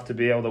thankful enough to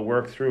be able to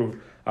work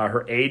through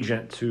her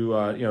agent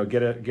to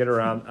get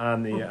her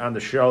on the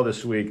show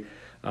this week.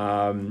 And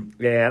I'm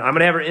going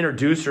to have her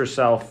introduce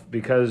herself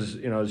because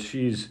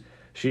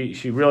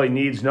she really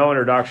needs no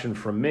introduction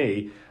from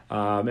me,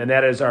 and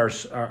that is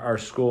our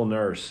school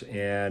nurse.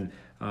 And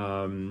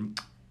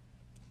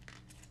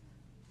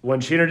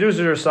when she introduces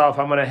herself,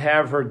 I'm going to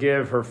have her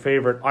give her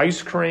favorite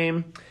ice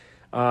cream.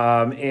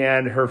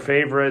 And her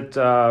favorite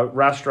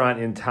restaurant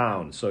in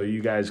town. So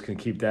you guys can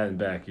keep that in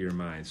the back of your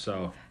mind.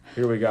 So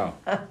here we go.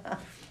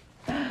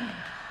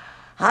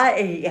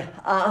 Hi.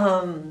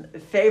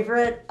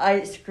 Favorite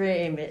ice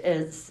cream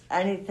is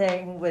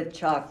anything with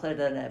chocolate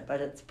in it, but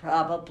it's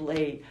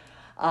probably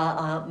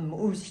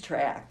Moose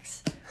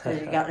Tracks. So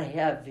you got to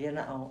have,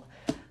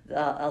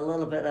 a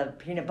little bit of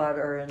peanut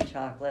butter and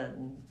chocolate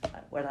and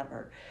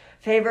whatever.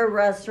 Favorite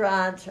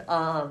restaurant,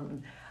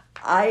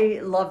 I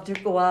love to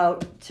go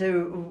out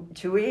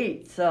to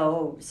eat,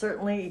 so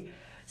certainly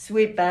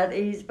Sweet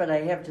Betty's, but I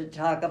have to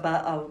talk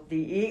about the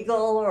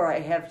Eagle, or I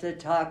have to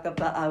talk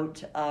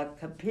about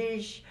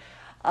Capiche.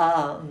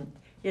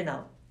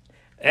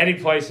 Any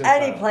place in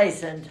town. Any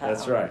place in town.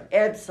 That's right.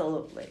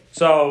 Absolutely.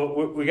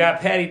 So we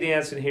got Patty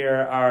Danson here,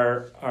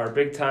 our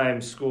big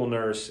time school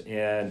nurse,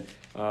 and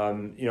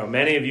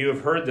many of you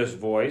have heard this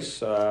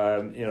voice,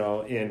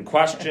 in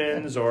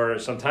questions, or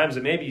sometimes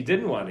maybe you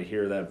didn't want to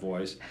hear that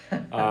voice,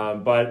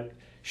 but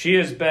she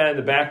has been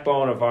the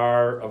backbone of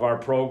our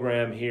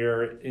program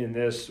here in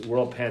this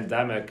world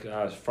pandemic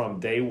from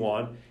day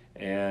one,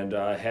 and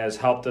has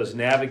helped us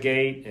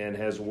navigate and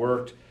has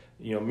worked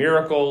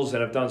miracles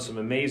and have done some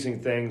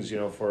amazing things,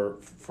 for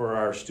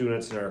our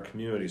students and our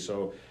community.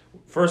 So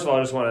first of all,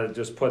 I just want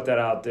to put that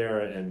out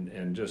there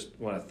and just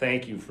want to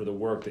thank you for the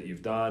work that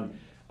you've done.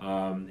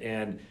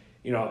 The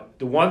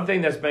one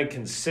thing that's been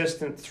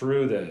consistent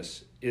through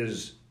this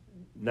is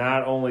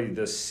not only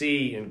the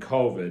C in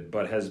COVID,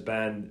 but has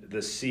been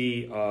the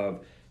C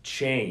of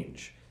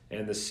change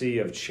and the C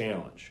of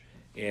challenge.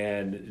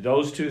 And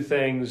those two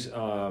things,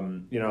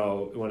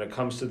 when it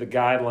comes to the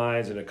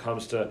guidelines and it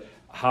comes to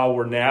how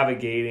we're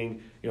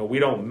navigating, we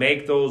don't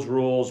make those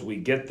rules, we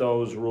get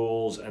those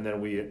rules, and then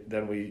we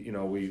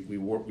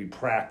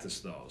practice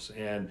those.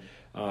 And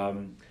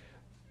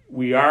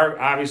we are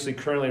obviously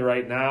currently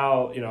right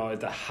now, at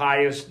the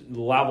highest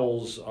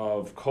levels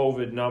of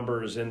COVID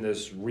numbers in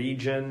this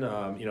region,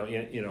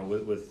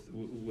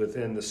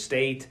 within the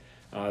state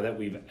that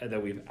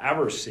we've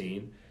ever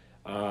seen.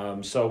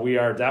 So we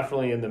are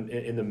definitely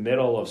in the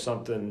middle of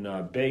something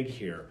big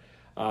here.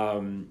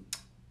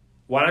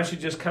 Why don't you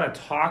just kind of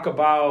talk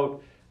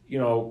about,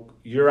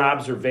 your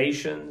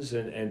observations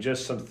and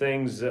just some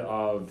things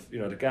of,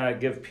 to kind of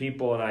give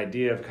people an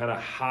idea of kind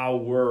of how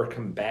we're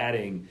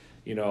combating,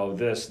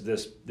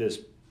 this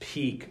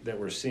peak that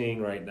we're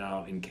seeing right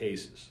now in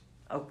cases.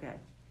 Okay,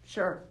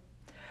 sure.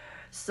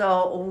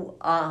 So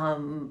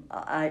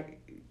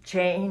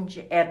change,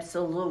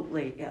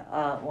 absolutely.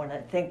 When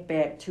I think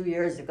back 2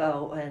 years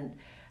ago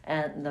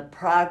and the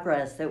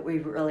progress that we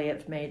really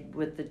have made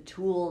with the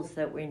tools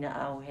that we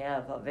now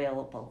have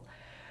available.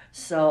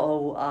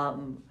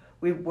 So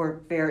we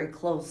work very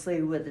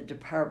closely with the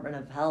Department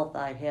of Health.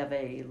 I have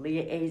a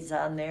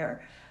liaison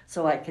there,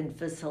 so I can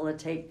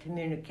facilitate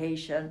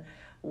communication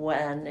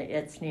when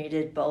it's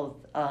needed, both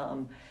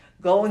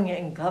going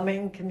and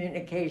coming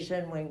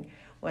communication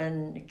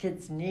when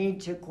kids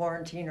need to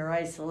quarantine or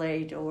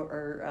isolate,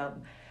 or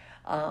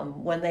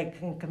when they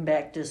can come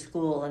back to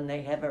school and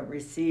they haven't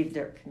received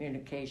their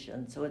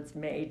communication. So it's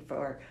made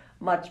for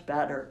much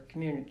better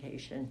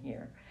communication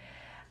here.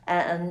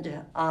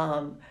 And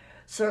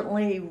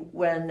certainly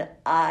when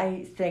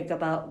I think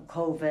about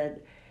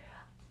COVID,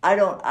 I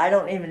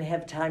don't even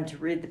have time to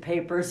read the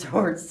papers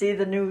or see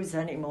the news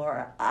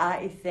anymore.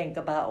 I think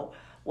about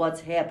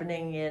what's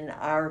happening in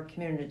our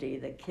community,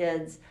 the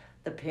kids,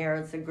 the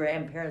parents, the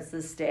grandparents,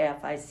 the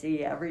staff I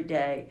see every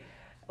day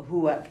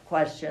who have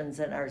questions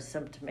and are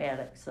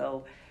symptomatic.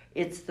 So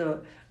it's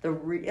the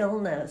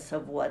realness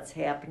of what's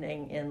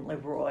happening in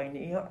Leroy,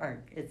 New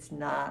York. It's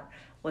not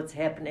what's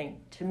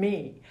happening to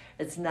me.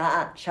 It's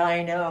not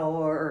China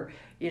or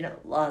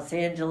Los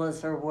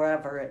Angeles or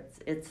wherever.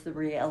 It's the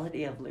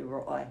reality of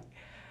Leroy.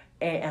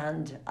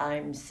 And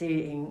I'm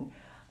seeing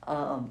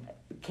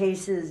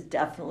cases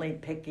definitely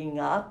picking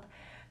up,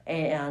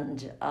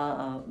 and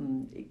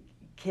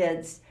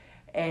kids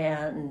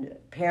and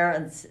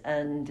parents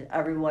and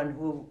everyone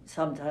who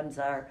sometimes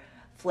are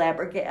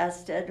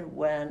flabbergasted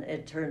when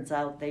it turns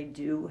out they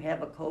do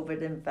have a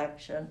COVID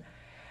infection.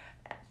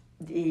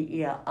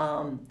 The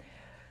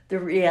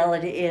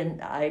reality,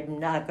 and I'm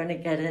not going to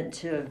get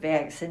into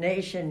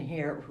vaccination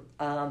here.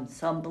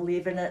 Some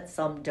believe in it,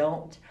 some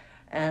don't.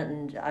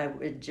 And I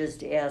would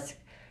just ask,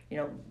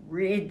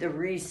 read the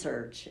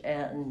research.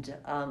 And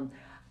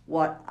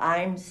what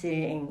I'm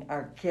seeing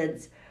are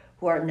kids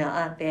who are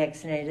not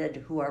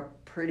vaccinated, who are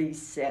pretty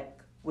sick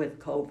with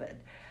COVID.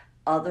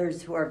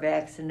 Others who are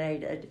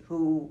vaccinated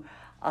who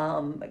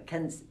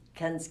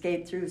can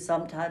skate through,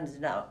 sometimes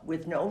not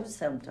with no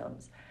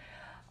symptoms.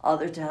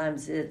 Other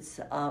times it's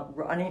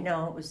runny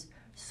nose,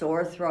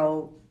 sore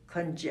throat,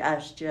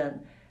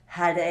 congestion,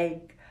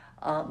 headache,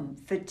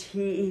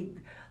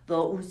 fatigue,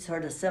 those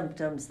sort of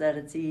symptoms that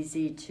it's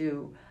easy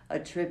to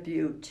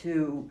attribute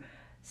to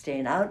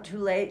staying out too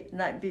late the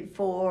night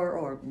before,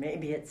 or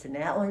maybe it's an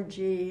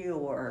allergy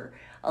or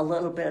a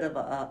little bit of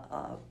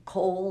a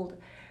cold.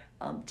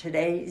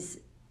 Today's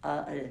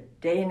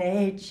day and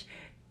age,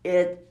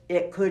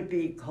 it could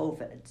be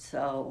COVID.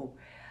 So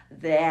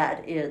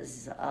that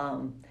is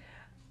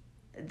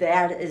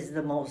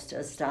the most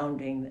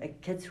astounding.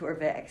 Kids who are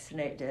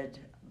vaccinated,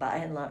 by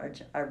and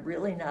large, are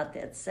really not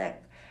that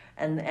sick.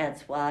 And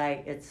that's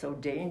why it's so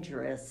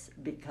dangerous,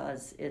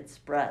 because it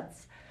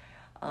spreads.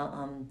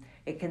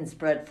 It can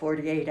spread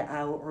 48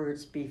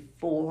 hours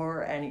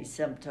before any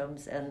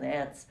symptoms, and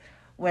that's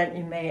when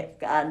you may have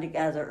gotten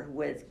together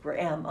with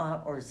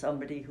grandma or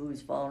somebody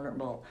who's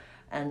vulnerable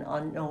and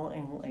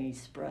unknowingly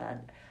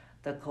spread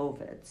the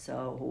COVID.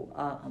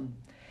 So,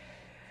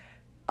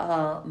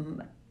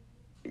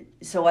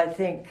 so I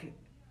think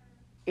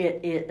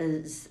it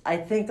is, I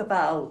think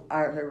about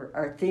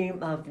our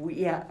theme of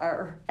we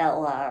are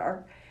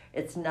LR,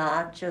 It's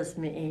not just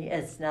me.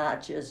 It's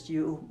not just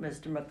you,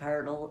 Mr.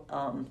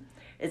 McArdle.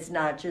 It's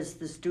not just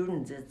the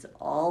students. It's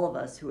all of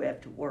us who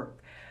have to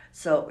work.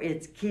 So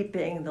it's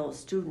keeping those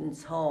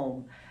students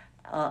home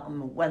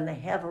when they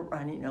have a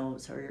runny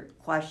nose or you're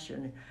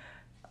questioning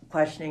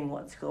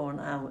what's going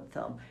on with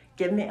them.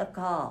 Give me a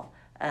call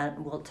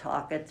and we'll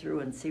talk it through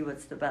and see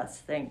what's the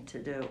best thing to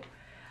do.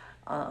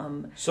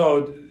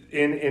 So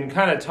in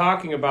kind of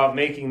talking about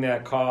making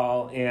that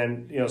call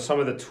and, some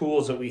of the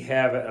tools that we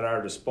have at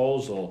our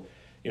disposal,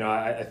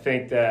 I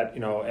think that,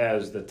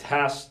 as the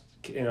test,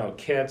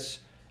 kits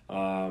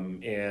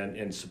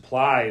and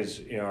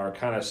supplies, are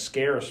kind of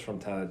scarce from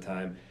time to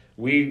time,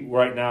 we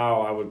right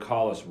now, I would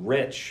call us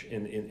rich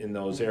in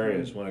those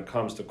areas when it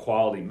comes to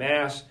quality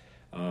mass,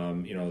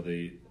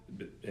 the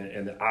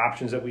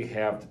options that we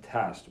have to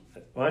test.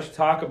 Why don't you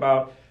talk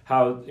about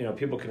how,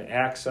 people can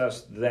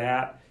access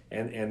that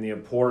and the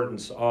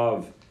importance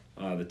of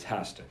the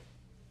testing?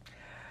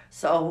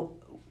 So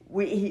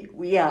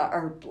we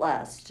are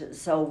blessed.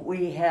 So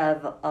we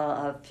have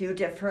a few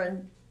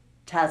different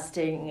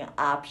testing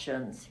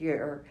options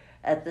here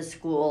at the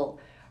school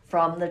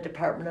from the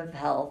Department of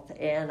Health,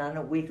 and on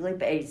a weekly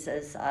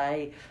basis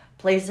I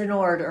place an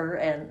order,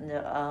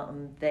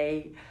 and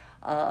they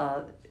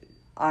are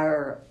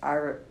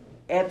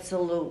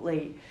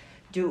absolutely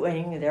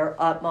doing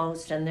their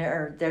utmost, and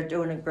they're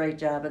doing a great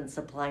job in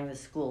supplying the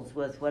schools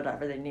with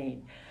whatever they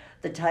need.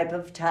 The type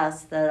of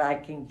test that I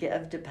can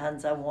give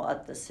depends on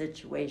what the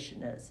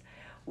situation is.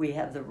 We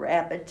have the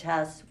rapid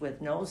test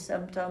with no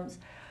symptoms.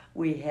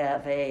 We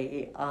have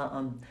a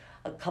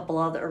couple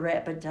other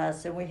rapid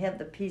tests, and we have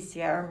the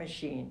PCR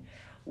machine,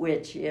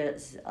 which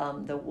is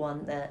the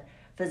one that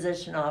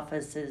physician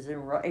offices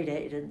and Rite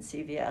Aid and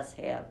CVS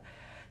have.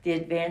 The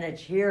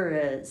advantage here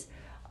is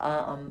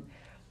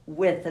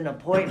with an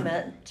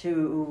appointment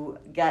to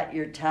get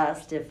your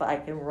test, if I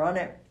can run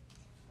it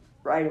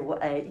right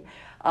away,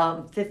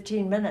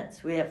 15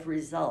 minutes, we have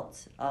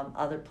results.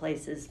 Other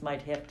places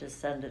might have to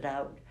send it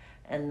out,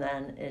 and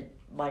then it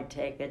might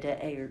take a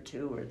day or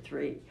 2 or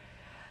 3.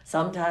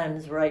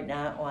 Sometimes right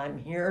now I'm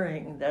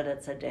hearing that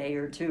it's a day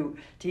or 2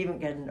 to even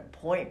get an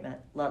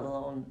appointment, let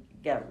alone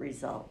get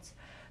results.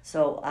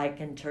 So I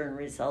can turn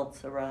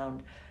results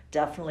around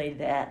definitely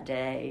that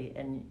day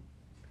and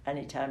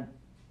anytime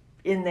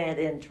in that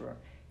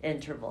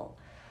interval.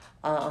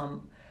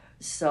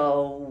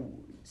 So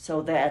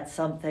that's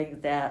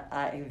something that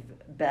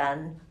I've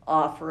been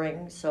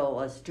offering.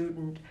 So a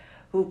student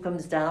who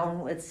comes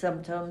down with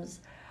symptoms,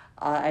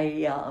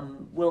 I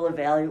will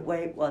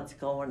evaluate what's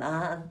going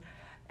on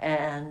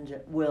and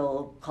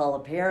will call a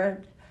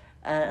parent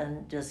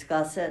and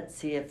discuss it,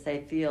 see if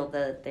they feel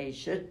that they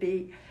should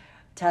be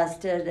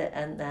tested,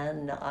 and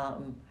then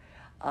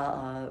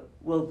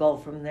we'll go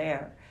from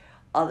there.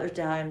 Other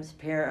times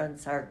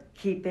parents are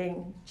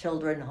keeping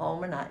children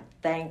home, and I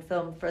thank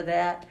them for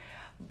that,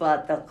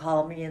 but they'll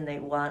call me and they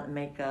want to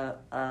make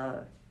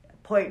a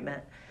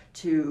appointment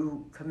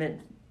to come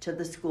in to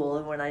the school.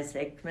 And when I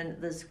say come into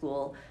the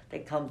school, they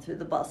come through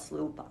the bus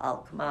loop. I'll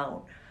come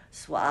out,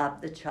 swab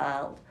the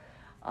child,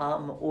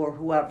 or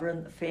whoever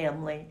in the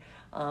family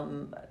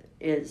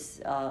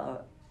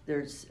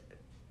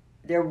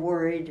they're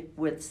worried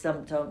with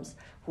symptoms.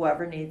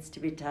 Whoever needs to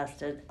be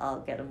tested,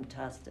 I'll get them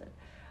tested.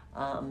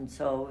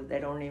 So they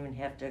don't even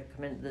have to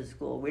come into the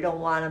school. We don't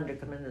want them to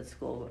come into the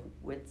school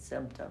with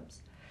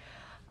symptoms.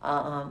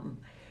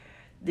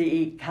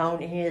 The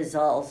county is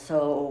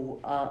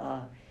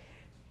also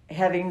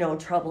having no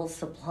trouble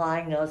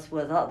supplying us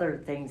with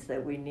other things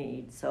that we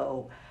need.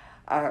 So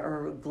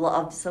our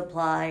glove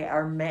supply,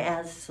 our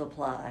mask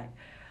supply.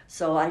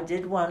 So I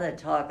did want to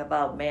talk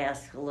about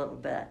masks a little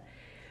bit.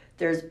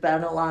 There's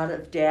been a lot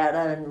of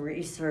data and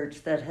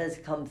research that has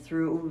come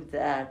through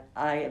that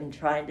I am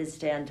trying to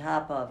stay on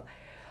top of.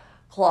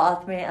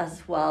 Cloth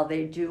masks, while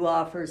they do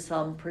offer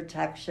some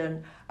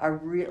protection, are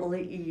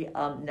really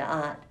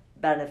not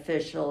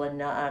beneficial and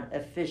not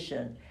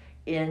efficient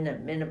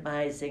in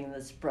minimizing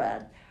the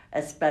spread,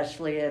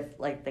 especially if,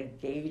 like the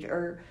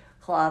gator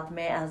cloth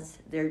masks,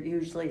 they're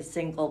usually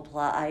single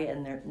ply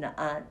and they're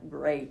not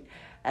great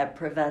at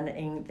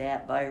preventing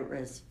that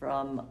virus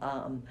from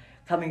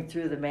coming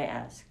through the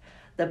mask.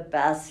 The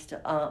best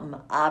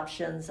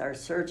options are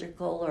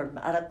surgical or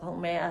medical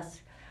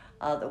masks,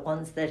 the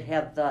ones that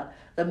have the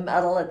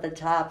metal at the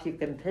top you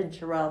can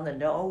pinch around the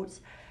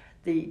nose.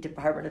 The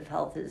Department of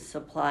Health is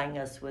supplying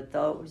us with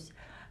those.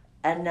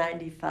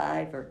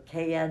 N95 or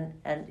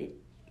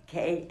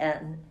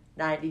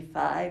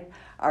KN95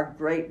 are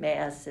great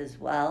masks as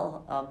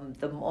well,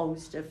 the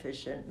most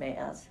efficient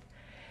mask.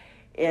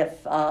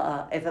 If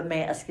a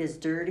mask is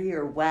dirty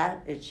or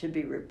wet, it should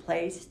be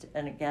replaced.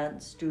 And again,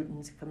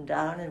 students come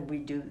down and we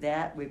do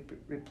that. We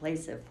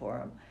replace it for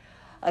them.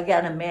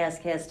 Again, a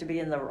mask has to be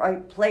in the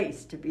right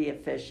place to be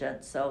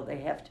efficient, so they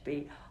have to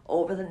be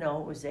over the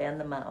nose and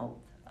the mouth.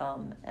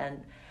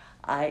 And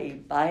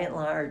by and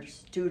large,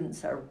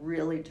 students are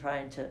really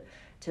trying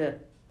to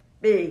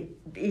be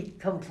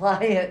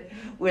compliant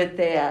with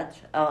that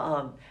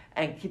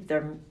and keep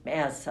their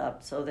masks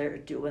up, so they're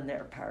doing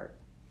their part.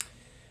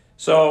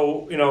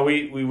 So,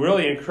 we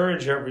really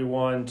encourage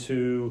everyone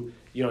to,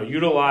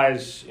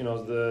 utilize,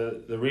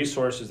 the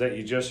resources that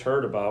you just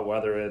heard about,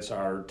 whether it's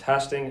our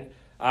testing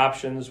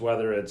options,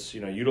 whether it's,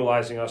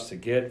 utilizing us to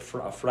get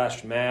a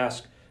fresh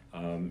mask,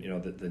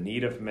 the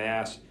need of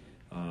masks,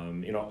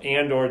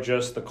 and or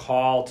just the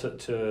call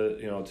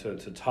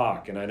to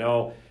talk. And I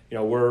know,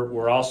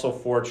 we're also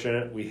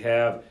fortunate. We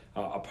have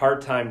a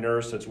part-time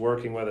nurse that's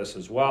working with us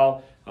as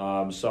well.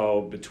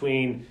 So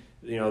between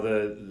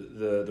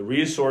the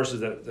resources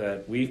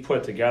that we've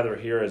put together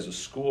here as a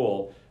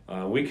school,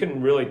 we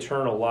can really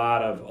turn a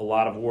lot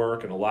of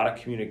work and a lot of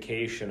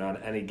communication on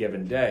any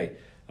given day.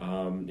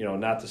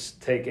 Not to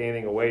take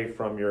anything away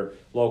from your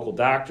local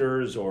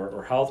doctors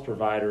or health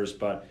providers,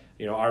 but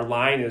our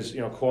line is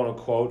quote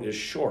unquote is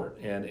short,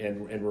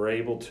 and we're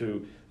able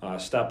to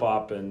step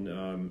up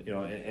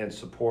and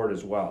support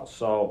as well.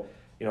 So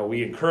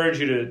we encourage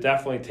you to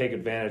definitely take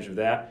advantage of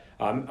that.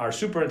 Our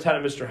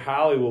superintendent, Mr.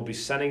 Holly, will be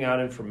sending out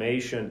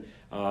information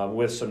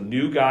with some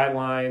new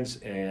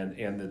guidelines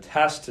and the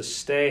Test to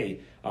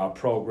Stay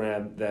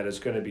program that is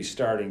going to be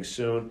starting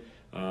soon.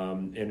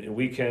 And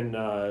we can,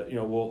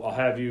 I'll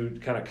have you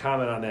kind of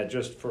comment on that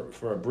just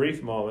for a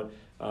brief moment.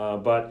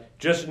 But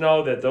just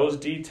know that those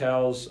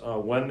details,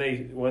 when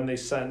they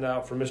send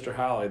out for Mr.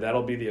 Holly,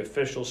 that'll be the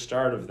official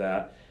start of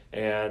that.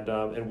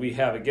 And we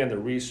have, again, the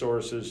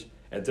resources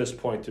at this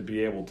point to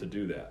be able to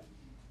do that.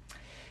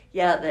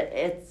 Yeah,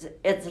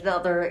 it's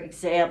another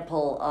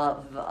example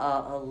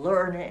of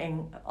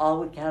learning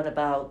all we can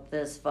about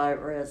this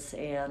virus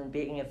and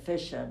being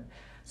efficient.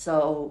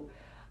 So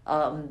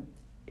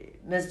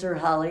Mr.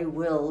 Holly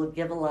will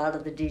give a lot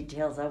of the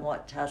details on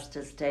what Test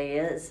to Stay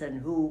is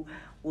and who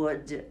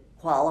would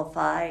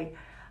qualify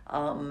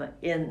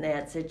in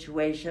that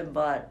situation,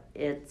 but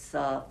it's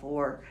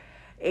for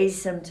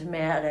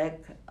asymptomatic,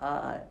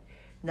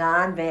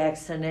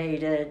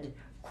 non-vaccinated,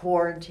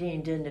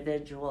 quarantined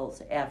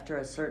individuals. After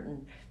a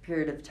certain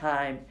period of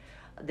time,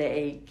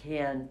 they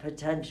can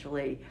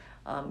potentially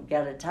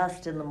get a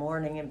test in the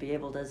morning and be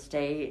able to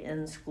stay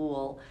in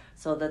school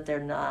so that they're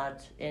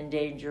not in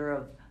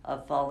danger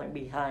of falling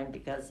behind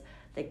because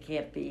they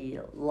can't be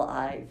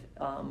live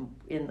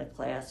in the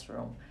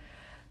classroom.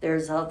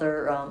 There's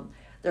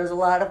a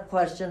lot of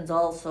questions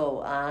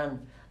also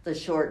on the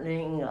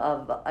shortening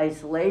of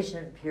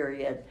isolation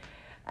period,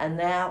 and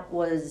that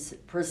was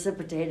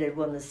precipitated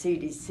when the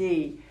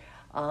CDC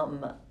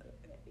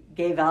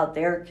gave out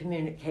their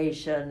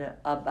communication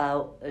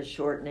about a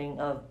shortening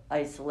of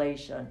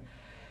isolation.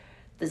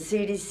 The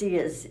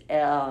CDC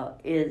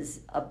is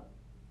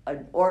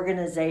an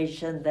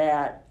organization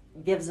that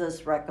gives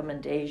us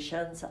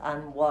recommendations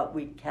on what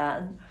we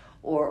can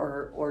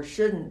or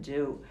shouldn't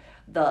do.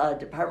 The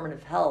Department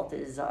of Health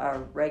is our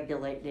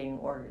regulating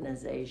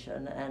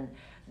organization, and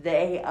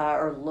they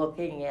are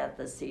looking at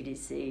the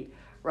CDC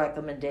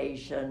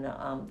recommendation.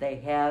 They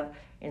have,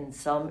 in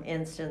some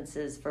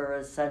instances, for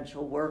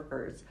essential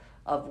workers,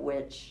 of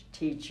which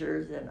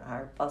teachers and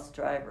our bus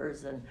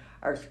drivers and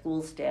our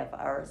school staff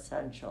are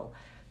essential.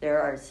 There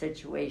are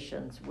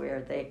situations where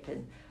they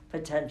can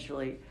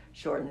potentially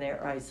shorten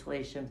their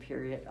isolation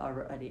period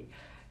already.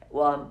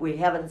 We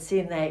haven't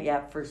seen that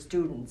yet for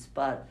students,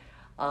 but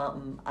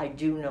I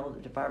do know the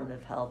Department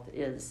of Health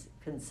is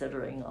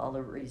considering all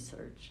the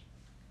research.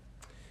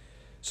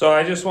 So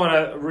I just want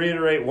to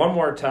reiterate one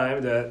more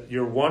time that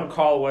you're one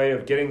call away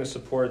of getting the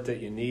support that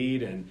you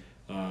need, and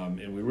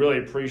we really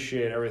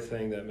appreciate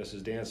everything that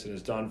Mrs. Danson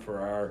has done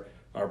for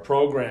our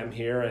program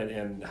here,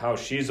 and how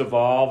she's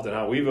evolved and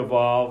how we've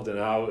evolved and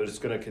how it's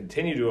going to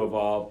continue to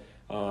evolve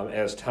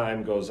as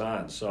time goes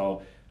on.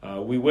 So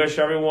we wish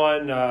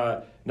everyone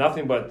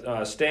nothing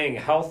but staying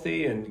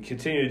healthy and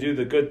continue to do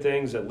the good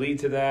things that lead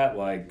to that,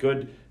 like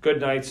good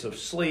nights of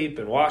sleep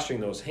and washing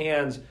those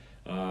hands,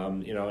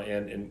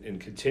 and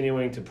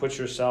continuing to put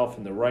yourself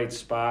in the right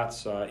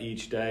spots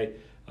each day.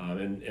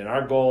 And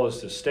our goal is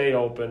to stay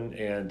open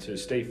and to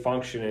stay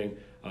functioning,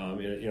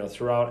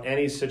 throughout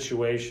any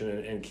situation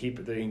and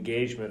keep the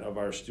engagement of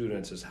our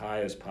students as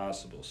high as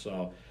possible.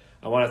 So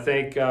I want to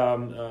thank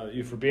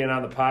you for being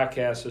on the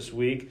podcast this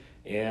week,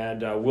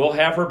 and we'll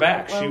have her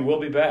back. She will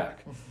be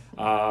back.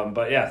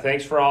 But yeah,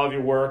 thanks for all of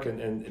your work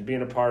and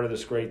being a part of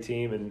this great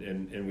team,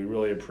 and we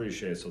really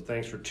appreciate it. So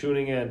thanks for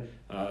tuning in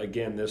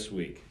again this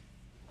week.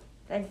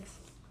 Thanks.